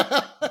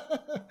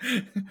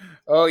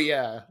 Oh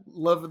yeah.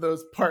 Love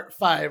those part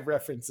 5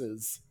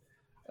 references.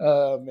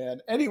 Oh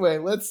man. Anyway,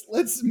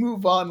 let's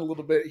move on a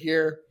little bit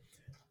here.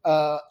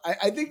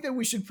 I think that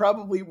we should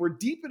we're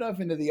deep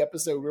enough into the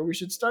episode where we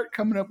should start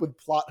coming up with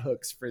plot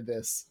hooks for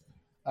this.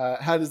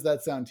 How does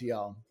that sound to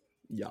y'all?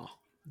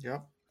 Yeah.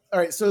 All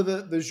right. So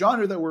the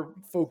genre that we're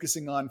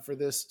focusing on for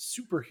this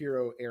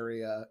superhero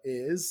area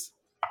is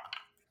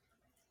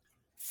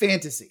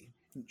fantasy.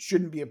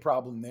 Shouldn't be a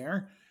problem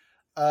there.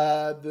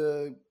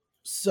 The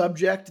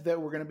subject that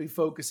we're going to be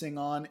focusing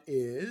on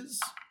is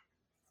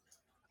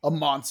a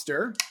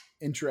monster.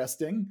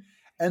 Interesting.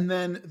 And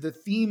then the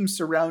theme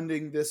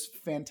surrounding this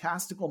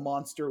fantastical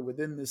monster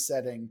within this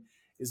setting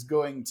is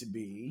going to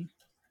be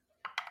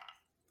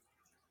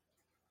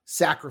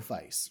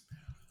sacrifice.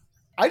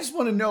 I just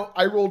want to know,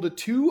 I rolled a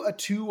 2, a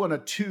 2, and a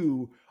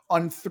 2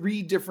 on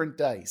 3 different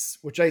dice,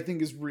 which I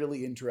think is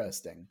really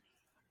interesting.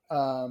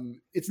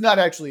 It's not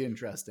actually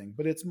interesting,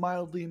 but it's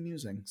mildly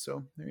amusing.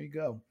 So there you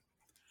go.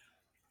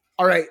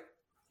 All right.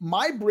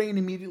 my brain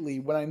immediately,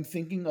 when I'm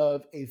thinking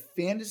of a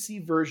fantasy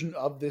version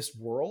of this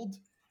world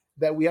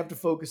that we have to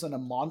focus on a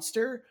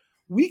monster,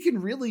 we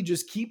can really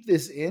just keep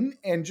this in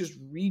and just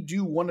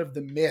redo one of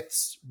the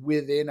myths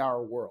within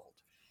our world.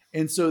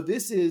 And so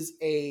this is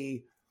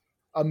a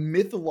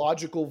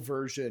mythological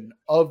version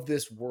of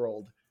this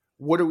world.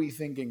 What are we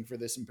thinking for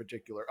this in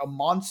particular? A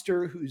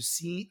monster whose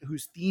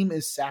theme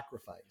is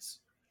sacrifice.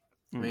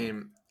 I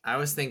mean, I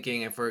was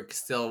thinking if we're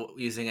still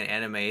using an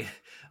anime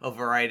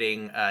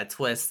overriding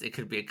twist, it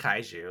could be a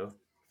kaiju,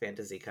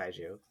 fantasy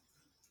kaiju.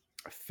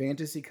 A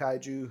fantasy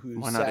kaiju who's...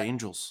 Why not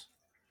angels?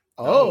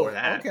 Oh,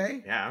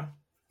 okay. Yeah.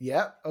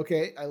 Yeah,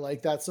 okay. I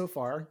like that so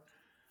far.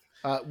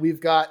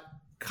 We've got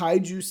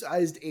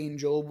kaiju-sized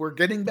angel. We're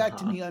getting back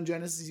to Neon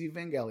Genesis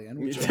Evangelion,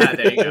 which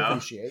there you go.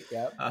 Appreciate.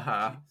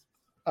 Yeah.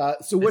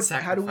 So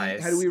how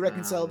do we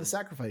reconcile the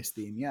sacrifice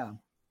theme? Yeah.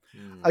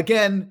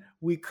 Again,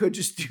 we could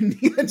just do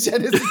Neon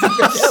Genesis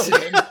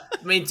Evangelion.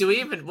 I mean,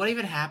 what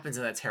even happens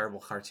in that terrible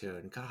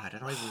cartoon? God, I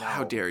don't even know.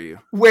 How dare you?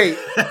 Wait.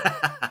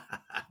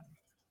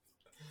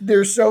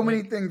 There's so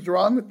many things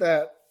wrong with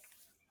that.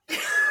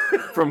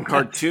 From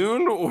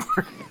cartoon or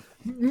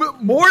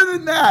more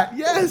than that?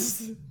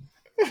 Yes.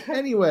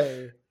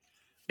 Anyway,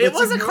 it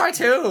was a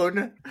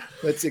cartoon.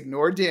 Let's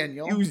ignore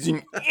Daniel.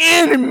 Using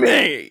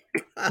anime.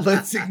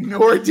 Let's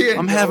ignore Daniel.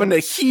 I'm having a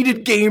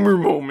heated gamer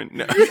moment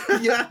now.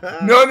 Yeah.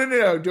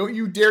 No. Don't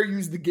you dare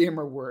use the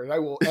gamer word. I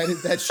will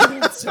edit that shit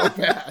out so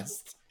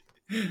fast.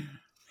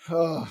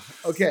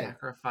 Okay.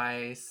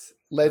 Sacrifice.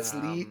 Let's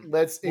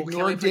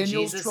ignore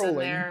Daniel's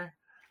trolling.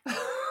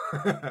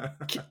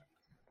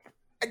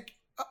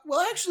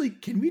 Well, actually,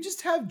 can we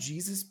just have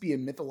Jesus be a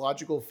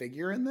mythological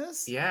figure in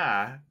this?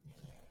 Yeah.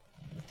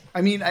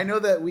 I mean, I know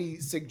that we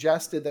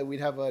suggested that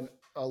we'd have a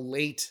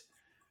late,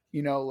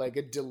 like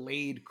a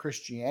delayed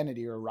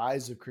Christianity or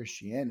rise of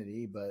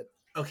Christianity, but...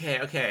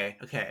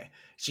 Okay.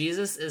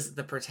 Jesus is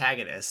the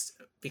protagonist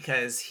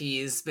because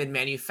he's been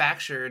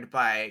manufactured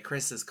by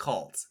Chris's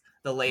cult,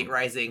 the late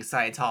rising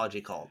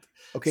Scientology cult.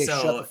 Okay,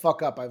 so... shut the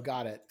fuck up. I've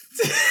got it.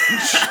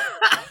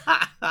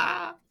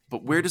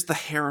 But where does the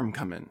harem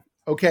come in?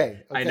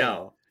 Okay. I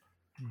know.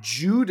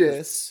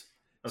 Judas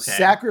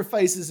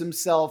sacrifices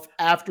himself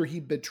after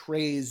he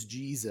betrays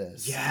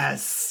Jesus.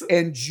 Yes.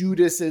 And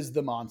Judas is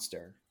the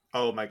monster.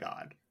 Oh my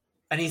God.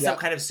 And he's some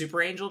kind of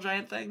super angel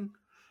giant thing?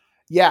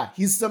 Yeah,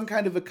 he's some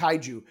kind of a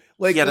kaiju.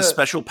 Like he had a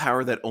special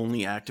power that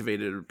only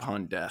activated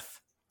upon death.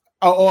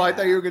 Oh, I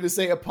thought you were going to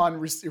say upon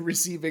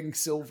receiving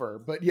silver,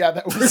 but yeah,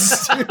 that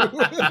works too.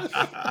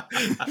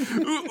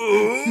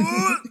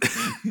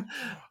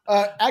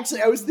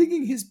 Actually, I was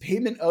thinking his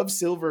payment of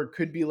silver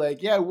could be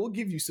like, yeah, we'll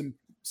give you some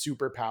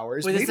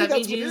superpowers. Wait, does that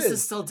mean Jesus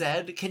is still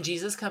dead? Can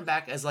Jesus come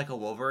back as like a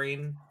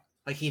Wolverine?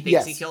 Like he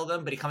thinks he killed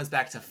him, but he comes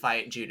back to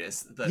fight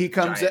Judas. He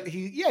comes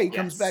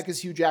back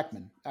as Hugh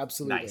Jackman.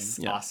 Absolutely. Nice.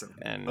 Yeah. Awesome.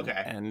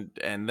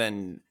 And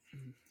then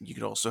you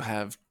could also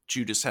have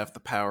Judas have the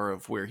power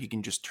of where he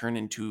can just turn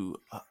into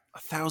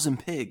 1,000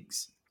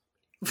 pigs.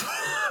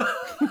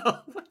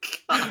 Oh my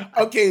God.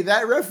 Okay,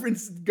 that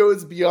reference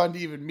goes beyond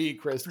even me,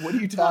 Chris. What are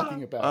you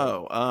talking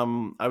about?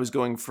 I was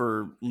going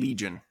for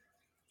Legion.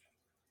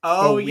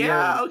 Okay.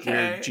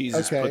 Where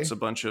Jesus puts a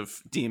bunch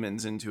of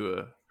demons into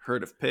a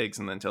herd of pigs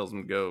and then tells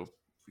them to go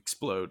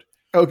explode.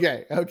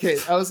 Okay.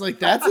 I was like,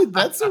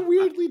 that's a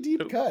weirdly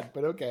deep cut,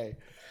 but okay.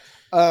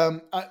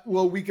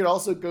 Well, we could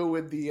also go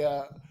with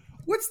the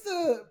what's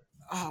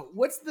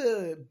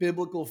the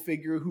biblical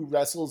figure who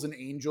wrestles an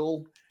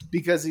angel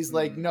because he's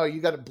like, no, you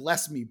got to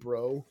bless me,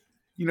 bro.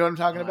 You know what I'm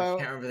talking about?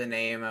 I can't remember the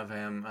name of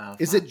him.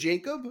 Is it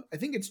Jacob? I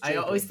think it's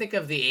Jacob. I always think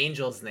of the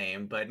angel's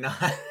name, but not.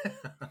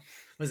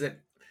 What was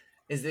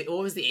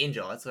the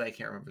angel? That's what I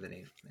can't remember the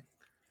name.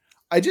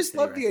 I just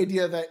love the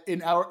idea that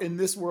in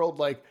this world,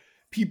 like,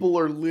 people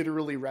are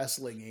literally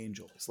wrestling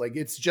angels. Like,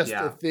 it's just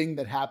a thing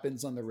that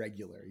happens on the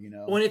regular,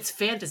 When it's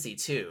fantasy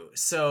too.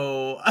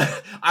 So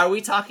are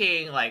we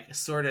talking like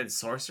sword and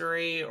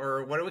sorcery,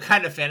 or what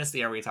kind of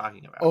fantasy are we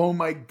talking about? Oh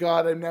my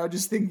God, I'm now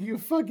just thinking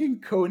of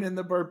fucking Conan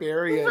the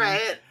Barbarian.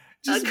 Right.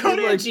 Just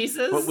Conan and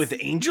Jesus. But with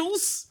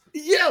angels?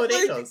 Yeah, with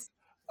angels.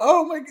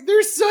 Oh my,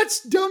 there's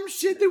such dumb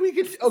shit that we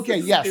could. Okay,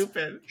 yes.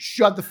 Stupid.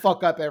 Shut the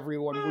fuck up,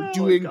 everyone. We're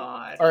doing.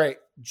 All right.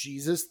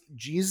 Jesus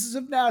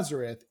of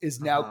Nazareth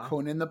is now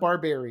Conan the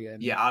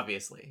Barbarian. Yeah,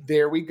 obviously.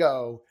 There we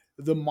go.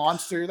 The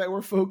monster that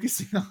we're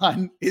focusing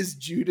on is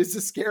Judas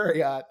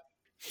Iscariot,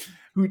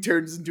 who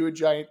turns into a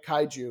giant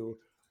kaiju.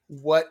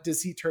 What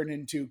does he turn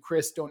into?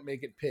 Chris, don't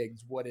make it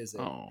pigs. What is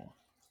it? Oh.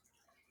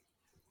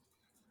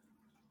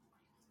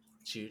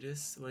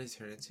 Judas, what does he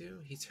turn into?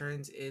 He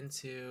turns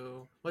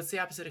into, what's the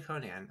opposite of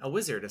Conan? A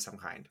wizard of some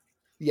kind.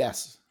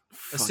 Yes.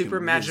 A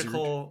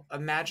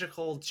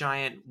magical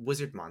giant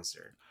wizard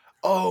monster.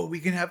 Oh, we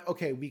can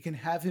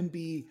have him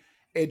be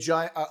a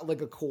giant,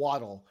 like a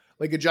coatl,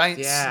 like a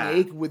giant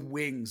snake with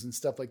wings and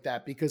stuff like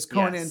that. Because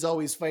Conan's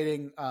always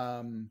fighting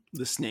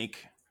the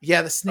snake.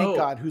 Yeah, the snake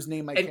god, whose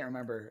name I can't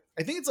remember.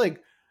 I think it's like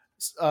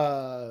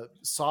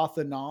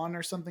Sothanon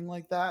or something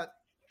like that.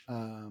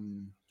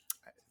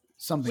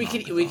 Something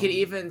we could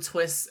even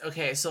twist.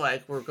 Okay, so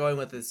like we're going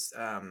with this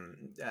what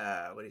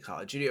do you call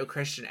it,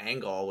 Judeo-Christian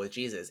angle with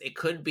Jesus. It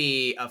could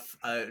be a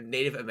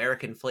Native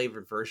American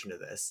flavored version of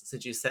this,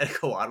 since you said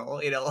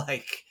coatl. You know,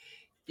 like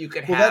you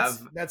could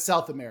have that's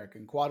South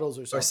American. Coatls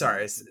are South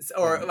American.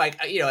 Or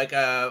like like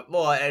a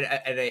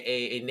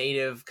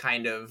native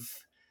kind of,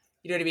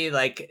 you know what I mean,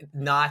 like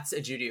not a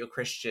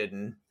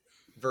Judeo-Christian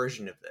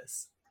version of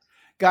this.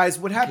 Guys,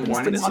 what happens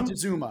to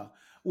Montezuma?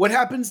 What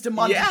happens to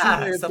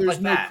Montezuma if there's like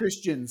no that.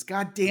 Christians?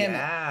 God damn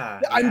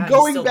it. I'm I'm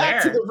going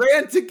back to the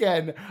rant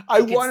again.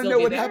 I want to know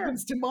what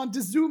happens to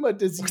Montezuma.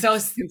 Does he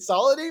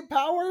consolidate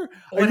power?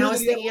 When I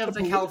was thinking of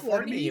the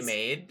California you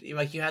made,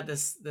 like you had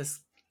this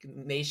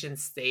nation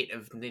state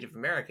of Native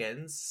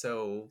Americans,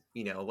 so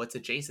you know what's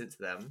adjacent to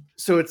them.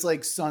 So it's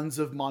like Sons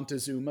of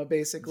Montezuma,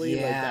 basically.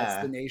 Like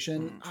that's the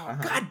nation. Oh,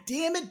 God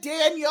damn it,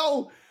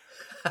 Daniel!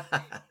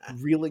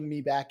 Reeling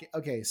me back.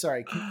 Okay,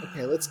 sorry.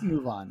 Okay, let's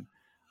move on.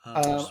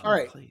 All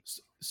right.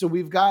 So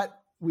we've got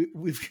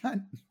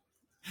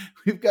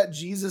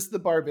Jesus the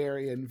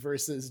Barbarian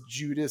versus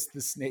Judas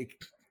the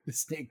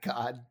snake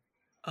god.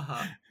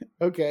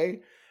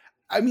 Okay.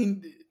 I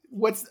mean,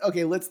 let's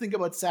think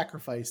about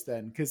sacrifice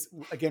then, because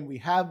again, we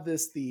have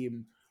this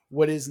theme.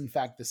 What is in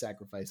fact the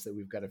sacrifice that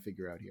we've got to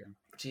figure out here?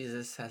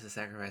 Jesus has to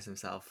sacrifice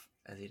himself,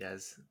 as he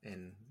does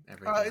in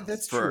everything else.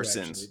 That's for true, our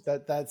sins.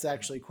 That's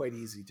actually quite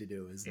easy to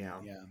do, isn't it?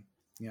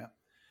 Yeah.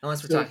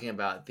 Unless we're talking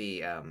about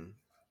the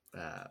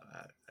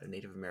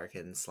Native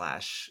American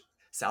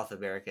 / South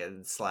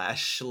American /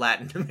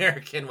 Latin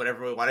American,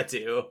 whatever we want to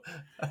do.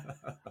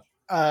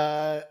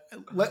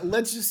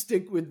 Let's just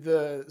stick with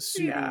the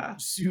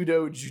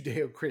pseudo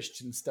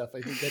Judeo-Christian stuff.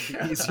 I think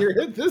that'd be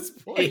easier at this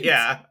point.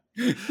 Yeah.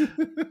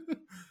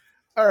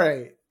 All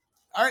right.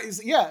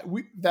 So yeah,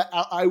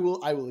 I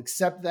will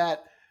accept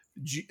that.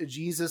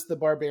 Jesus the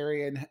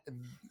Barbarian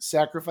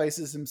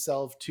sacrifices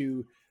himself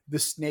to the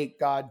snake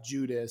god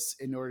Judas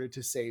in order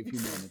to save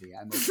humanity.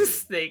 I'm okay. The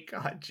snake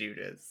god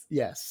Judas.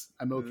 Yes,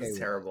 I'm okay. This is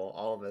terrible.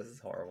 All of this is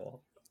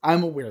horrible.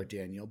 I'm aware,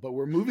 Daniel, but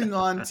we're moving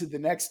on to the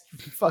next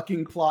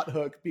fucking plot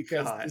hook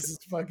because this is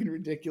fucking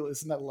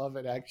ridiculous and I love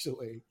it,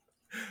 actually.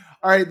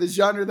 All right, the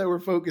genre that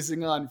we're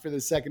focusing on for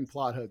the second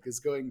plot hook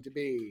is going to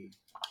be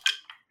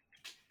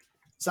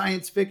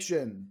science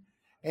fiction.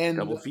 And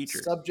the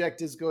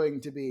subject is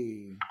going to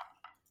be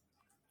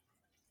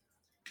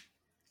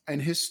an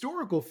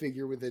historical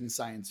figure within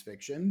science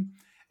fiction.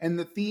 And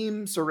the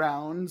theme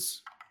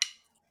surrounds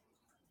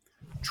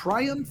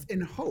triumph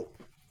and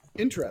hope.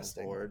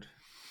 Interesting. Lord.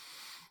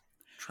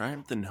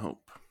 Triumph and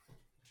hope.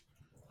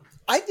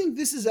 I think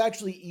this is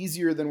actually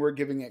easier than we're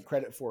giving it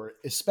credit for,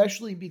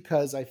 especially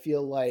because I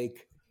feel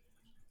like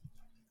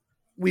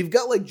we've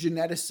got like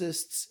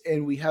geneticists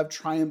and we have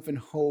triumph and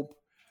hope.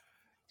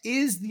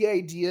 Is the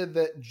idea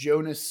that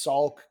Jonas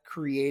Salk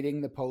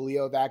creating the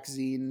polio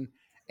vaccine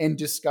and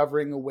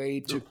discovering a way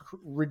to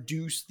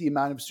reduce the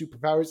amount of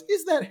superpowers,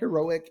 is that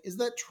heroic? Is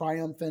that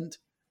triumphant?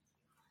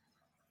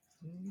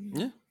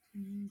 Yeah.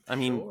 I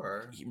mean,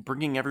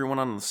 bringing everyone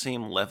on the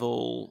same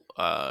level,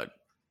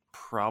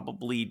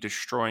 probably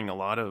destroying a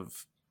lot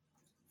of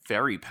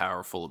very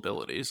powerful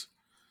abilities.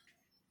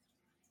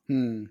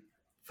 From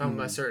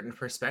a certain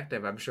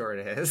perspective, I'm sure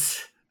it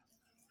is.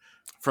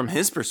 From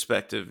his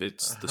perspective,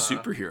 it's the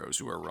superheroes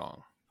who are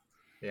wrong.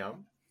 Yeah.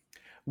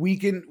 We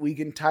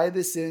can tie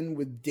this in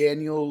with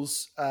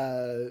Daniel's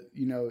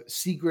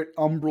secret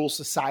umbral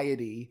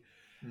society,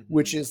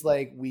 which is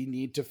like, we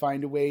need to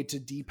find a way to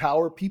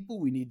depower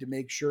people. We need to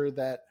make sure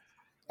that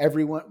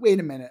everyone, wait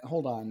a minute,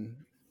 hold on.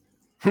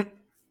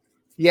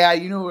 Yeah,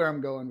 you know where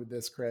I'm going with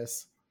this,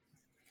 Chris.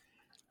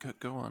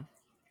 Go on.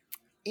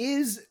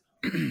 Is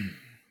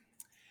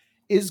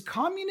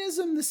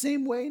communism the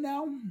same way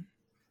now?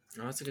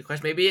 Oh, that's a good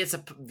question. Maybe it's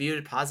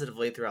viewed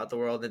positively throughout the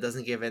world. It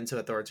doesn't give in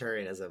to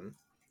authoritarianism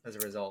as a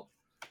result.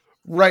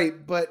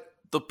 Right, but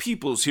the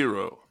people's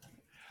hero.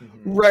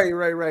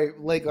 Right.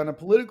 Like on a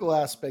political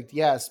aspect,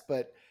 yes,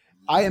 but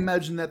I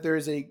imagine that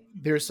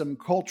there's some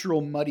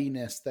cultural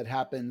muddiness that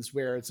happens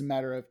where it's a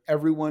matter of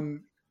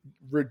everyone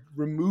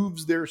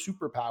removes their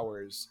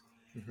superpowers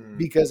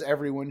because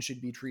everyone should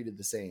be treated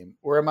the same.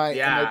 Or am I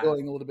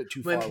going a little bit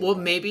too far? Well,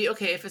 maybe,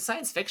 okay, if it's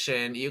science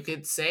fiction, you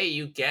could say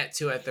you get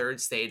to a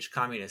third stage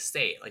communist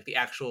state, like the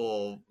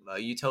actual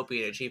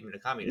utopian achievement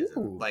of communism.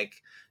 Ooh. Like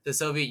the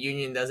Soviet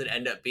Union doesn't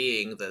end up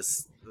being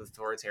this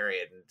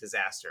authoritarian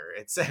disaster.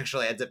 It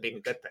actually ends up being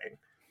a good thing.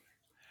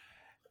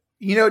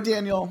 You know,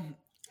 Daniel,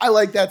 I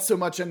like that so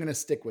much, I'm going to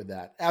stick with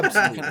that.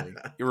 Absolutely.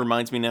 It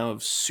reminds me now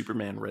of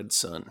Superman Red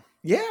Son.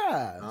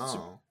 Yeah.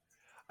 Oh,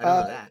 I don't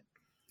know that.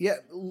 Yeah,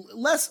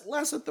 less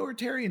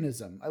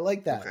authoritarianism. I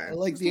like that. Okay. I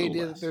like the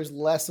idea that there's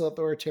less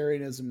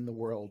authoritarianism in the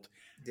world.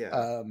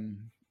 Yeah.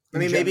 I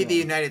mean, maybe the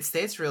United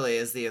States really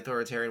is the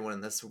authoritarian one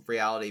in this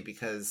reality,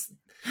 because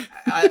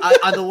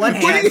on the one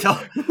hand,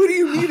 what do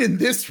you mean in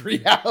this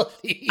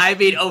reality? I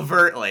mean,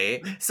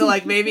 overtly. So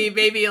like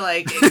maybe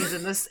like, because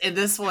in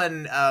this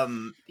one,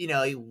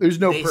 there's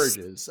no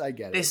purges. I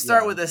get it. They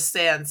start with a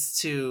stance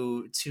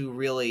to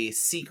really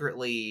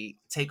secretly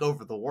take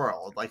over the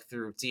world, like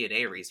through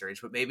DNA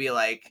research, but maybe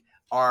like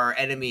our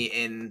enemy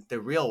in the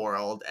real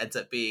world ends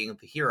up being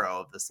the hero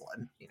of this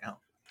one,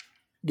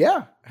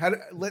 Yeah.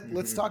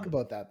 Let's talk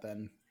about that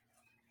then.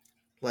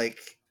 Like,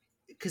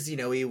 because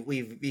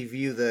we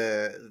view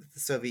the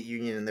Soviet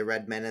Union and the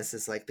Red Menace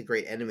as like the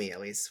great enemy,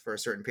 at least for a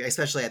certain period,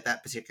 especially at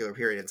that particular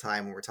period in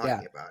time when we're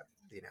talking about,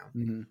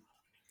 Mm-hmm.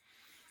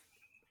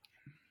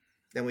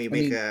 Then we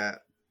make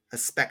a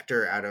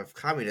specter out of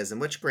communism,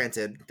 which,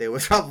 granted, there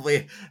was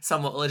probably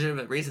somewhat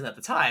legitimate reason at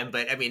the time,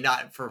 but I mean,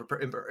 not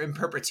in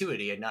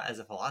perpetuity and not as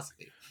a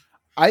philosophy.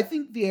 I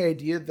think the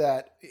idea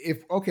that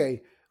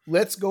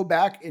let's go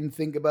back and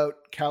think about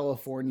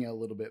California a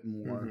little bit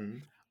more. Mm-hmm.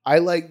 I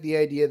like the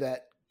idea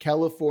that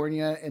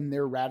California and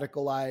their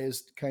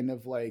radicalized kind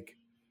of like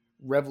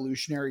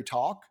revolutionary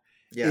talk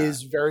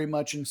is very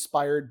much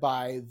inspired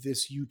by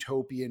this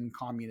utopian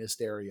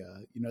communist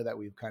area, that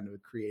we've kind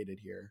of created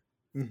here.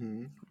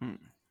 Mm-hmm.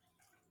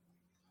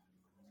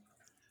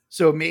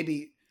 So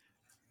maybe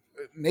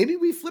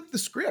we flip the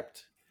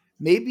script.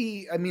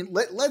 Maybe,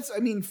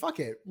 fuck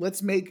it.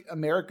 Let's make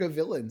America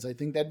villains. I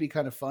think that'd be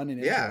kind of fun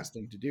and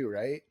interesting to do,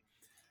 right?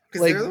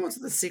 Because they're the ones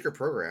with the secret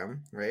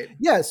program, right?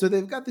 Yeah, so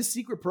they've got this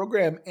secret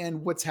program,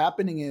 and what's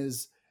happening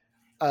is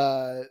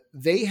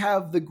they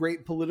have the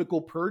great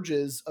political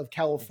purges of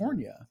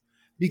California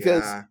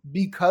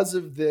because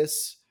of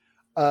this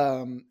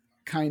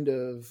kind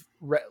of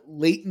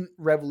latent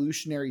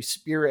revolutionary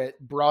spirit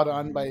brought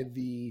on by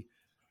the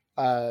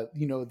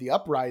the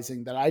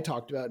uprising that I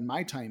talked about in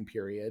my time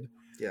period.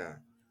 Yeah.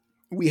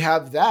 We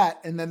have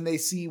that, and then they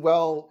see,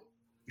 well,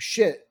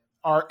 shit,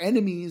 our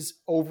enemies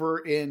over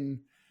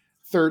in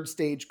third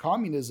stage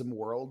communism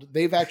world,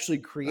 they've actually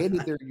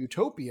created their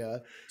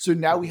utopia. So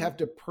now we have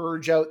to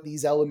purge out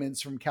these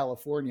elements from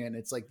California, and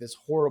it's like this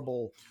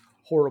horrible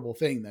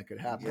thing that could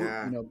happen.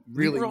 Yeah.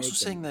 Really. We're also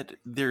saying that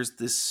there's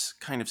this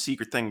kind of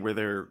secret thing where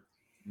they're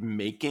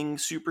making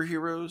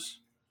superheroes.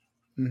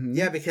 Mm-hmm.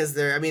 Yeah, because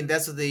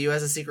that's what the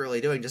U.S. is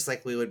secretly doing, just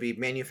like we would be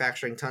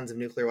manufacturing tons of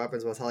nuclear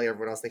weapons while telling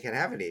everyone else they can't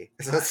have any.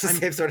 So that's the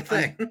same sort of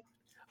thing.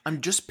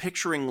 I'm just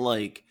picturing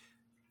like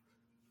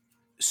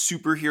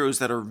superheroes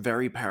that are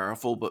very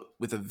powerful, but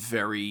with a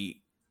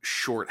very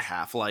short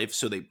half-life,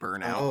 so they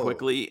burn out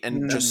quickly,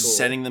 and just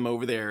setting them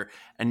over there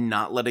and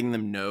not letting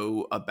them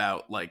know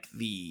about like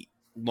the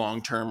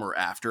long-term or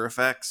after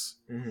effects.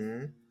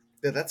 Mm-hmm.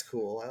 Yeah, that's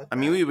cool. I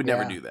mean, we would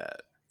never do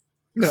that.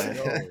 No.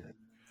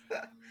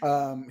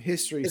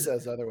 History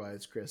says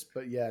otherwise, Chris,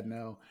 but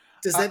no.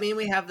 Does that mean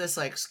we have this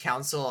like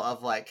council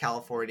of like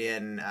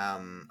Californian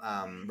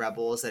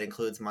rebels that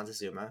includes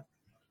Montezuma?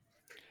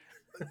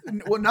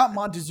 Well, not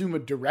Montezuma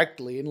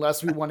directly,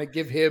 unless we want to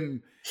give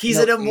him. He's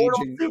an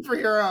immortal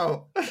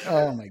superhero.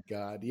 Oh my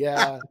god!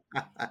 Yeah.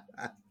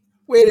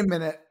 Wait a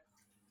minute.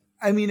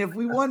 I mean, if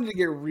we wanted to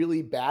get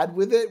really bad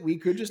with it, we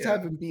could just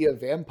have him be a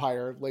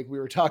vampire, like we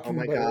were talking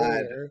about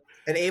earlier.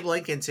 And Abe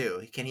Lincoln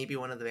too. Can he be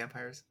one of the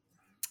vampires?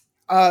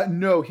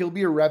 No, he'll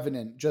be a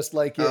revenant, just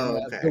like in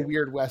the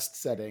Weird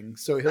West setting.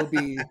 So he'll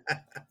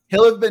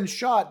have been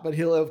shot, but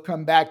he'll have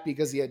come back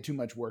because he had too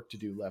much work to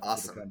do left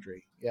for the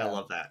country. Yeah, I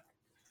love that.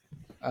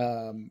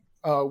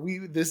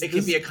 It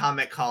could be a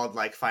comic called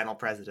like Final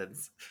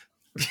Presidents.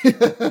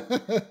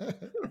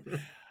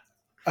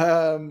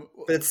 But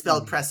it's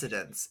spelled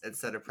precedence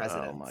instead of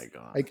presidents. Oh my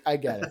god! I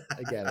get it,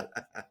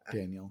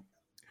 Daniel.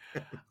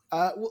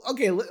 Well,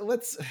 okay,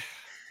 let's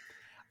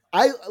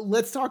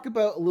talk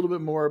about a little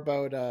bit more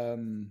about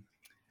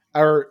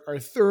our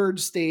third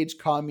stage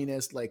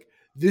communist. Like,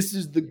 this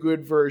is the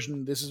good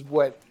version. This is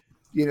what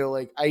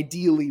like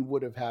ideally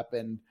would have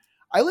happened.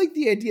 I like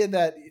the idea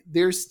that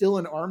there's still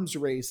an arms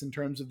race in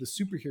terms of the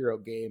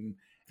superhero game.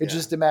 It's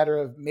just a matter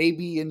of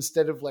maybe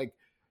instead of like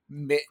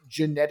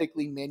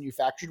genetically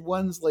manufactured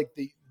ones, like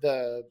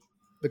the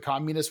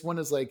communist one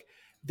is like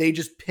they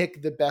just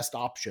pick the best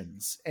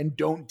options and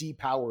don't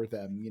depower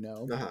them.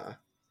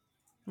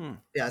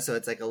 Yeah, so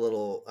it's like a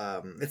little.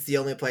 It's the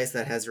only place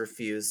that has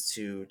refused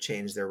to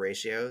change their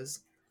ratios.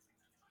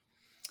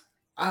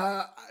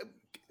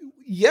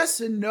 Yes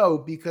and no,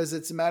 because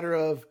it's a matter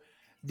of.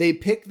 They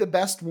pick the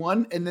best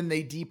one and then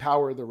they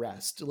depower the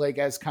rest, like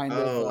as kind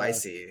of. I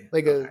see.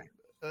 Like a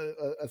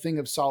thing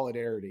of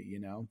solidarity,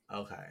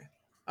 Okay.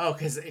 Oh,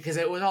 because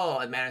it was all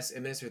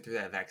administered through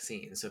that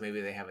vaccine, so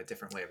maybe they have a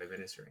different way of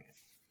administering it.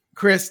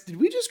 Chris, did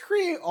we just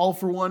create all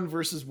for one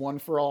versus one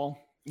for all?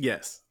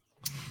 Yes,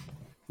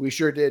 we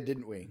sure did,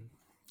 didn't we?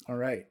 All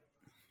right.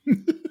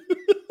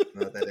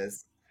 No, that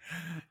is.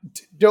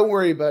 Don't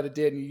worry about it,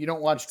 Daniel. You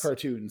don't watch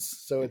cartoons,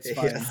 so it's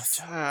fine.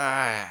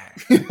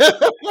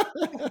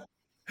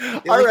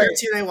 The only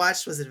cartoon I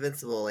watched was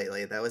Invincible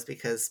lately. That was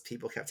because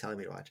people kept telling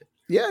me to watch it.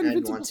 Yeah,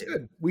 Invincible's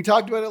good. We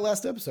talked about it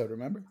last episode,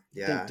 remember?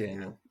 Yeah.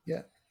 Daniel.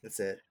 Yeah.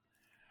 That's it.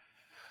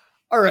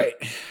 All right.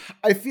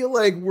 I feel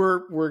like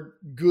we're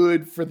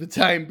good for the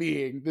time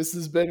being. This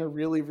has been a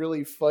really,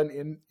 really fun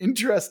and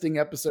interesting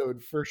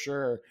episode for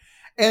sure.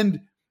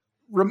 And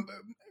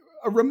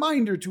a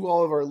reminder to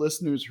all of our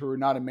listeners who are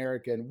not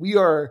American, we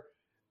are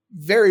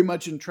very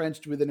much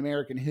entrenched within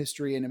American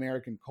history and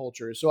American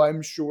culture. So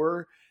I'm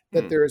sure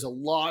that there is a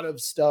lot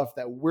of stuff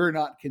that we're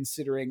not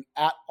considering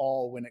at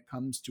all when it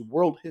comes to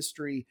world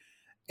history.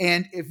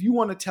 And if you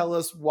want to tell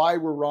us why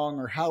we're wrong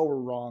or how we're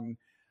wrong,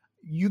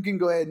 you can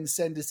go ahead and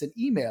send us an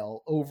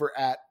email over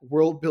at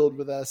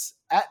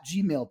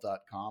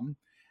worldbuildwithus@gmail.com.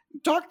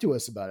 Talk to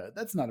us about it.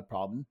 That's not a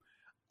problem.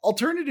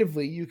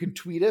 Alternatively, you can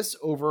tweet us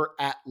over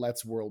at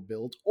Let's World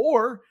Build,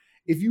 or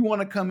if you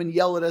want to come and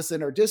yell at us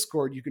in our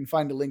Discord, you can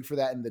find a link for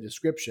that in the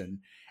description.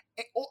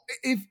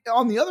 If,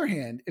 on the other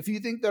hand, if you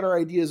think that our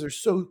ideas are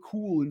so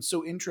cool and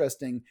so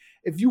interesting,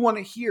 if you want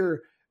to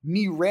hear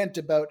me rant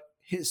about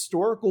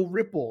historical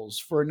ripples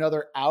for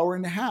another hour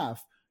and a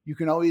half, you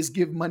can always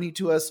give money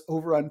to us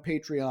over on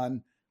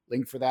Patreon.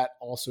 Link for that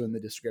also in the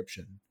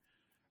description.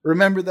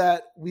 Remember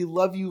that we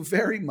love you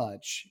very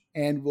much,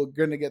 and we're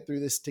going to get through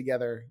this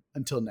together.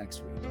 Until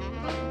next week.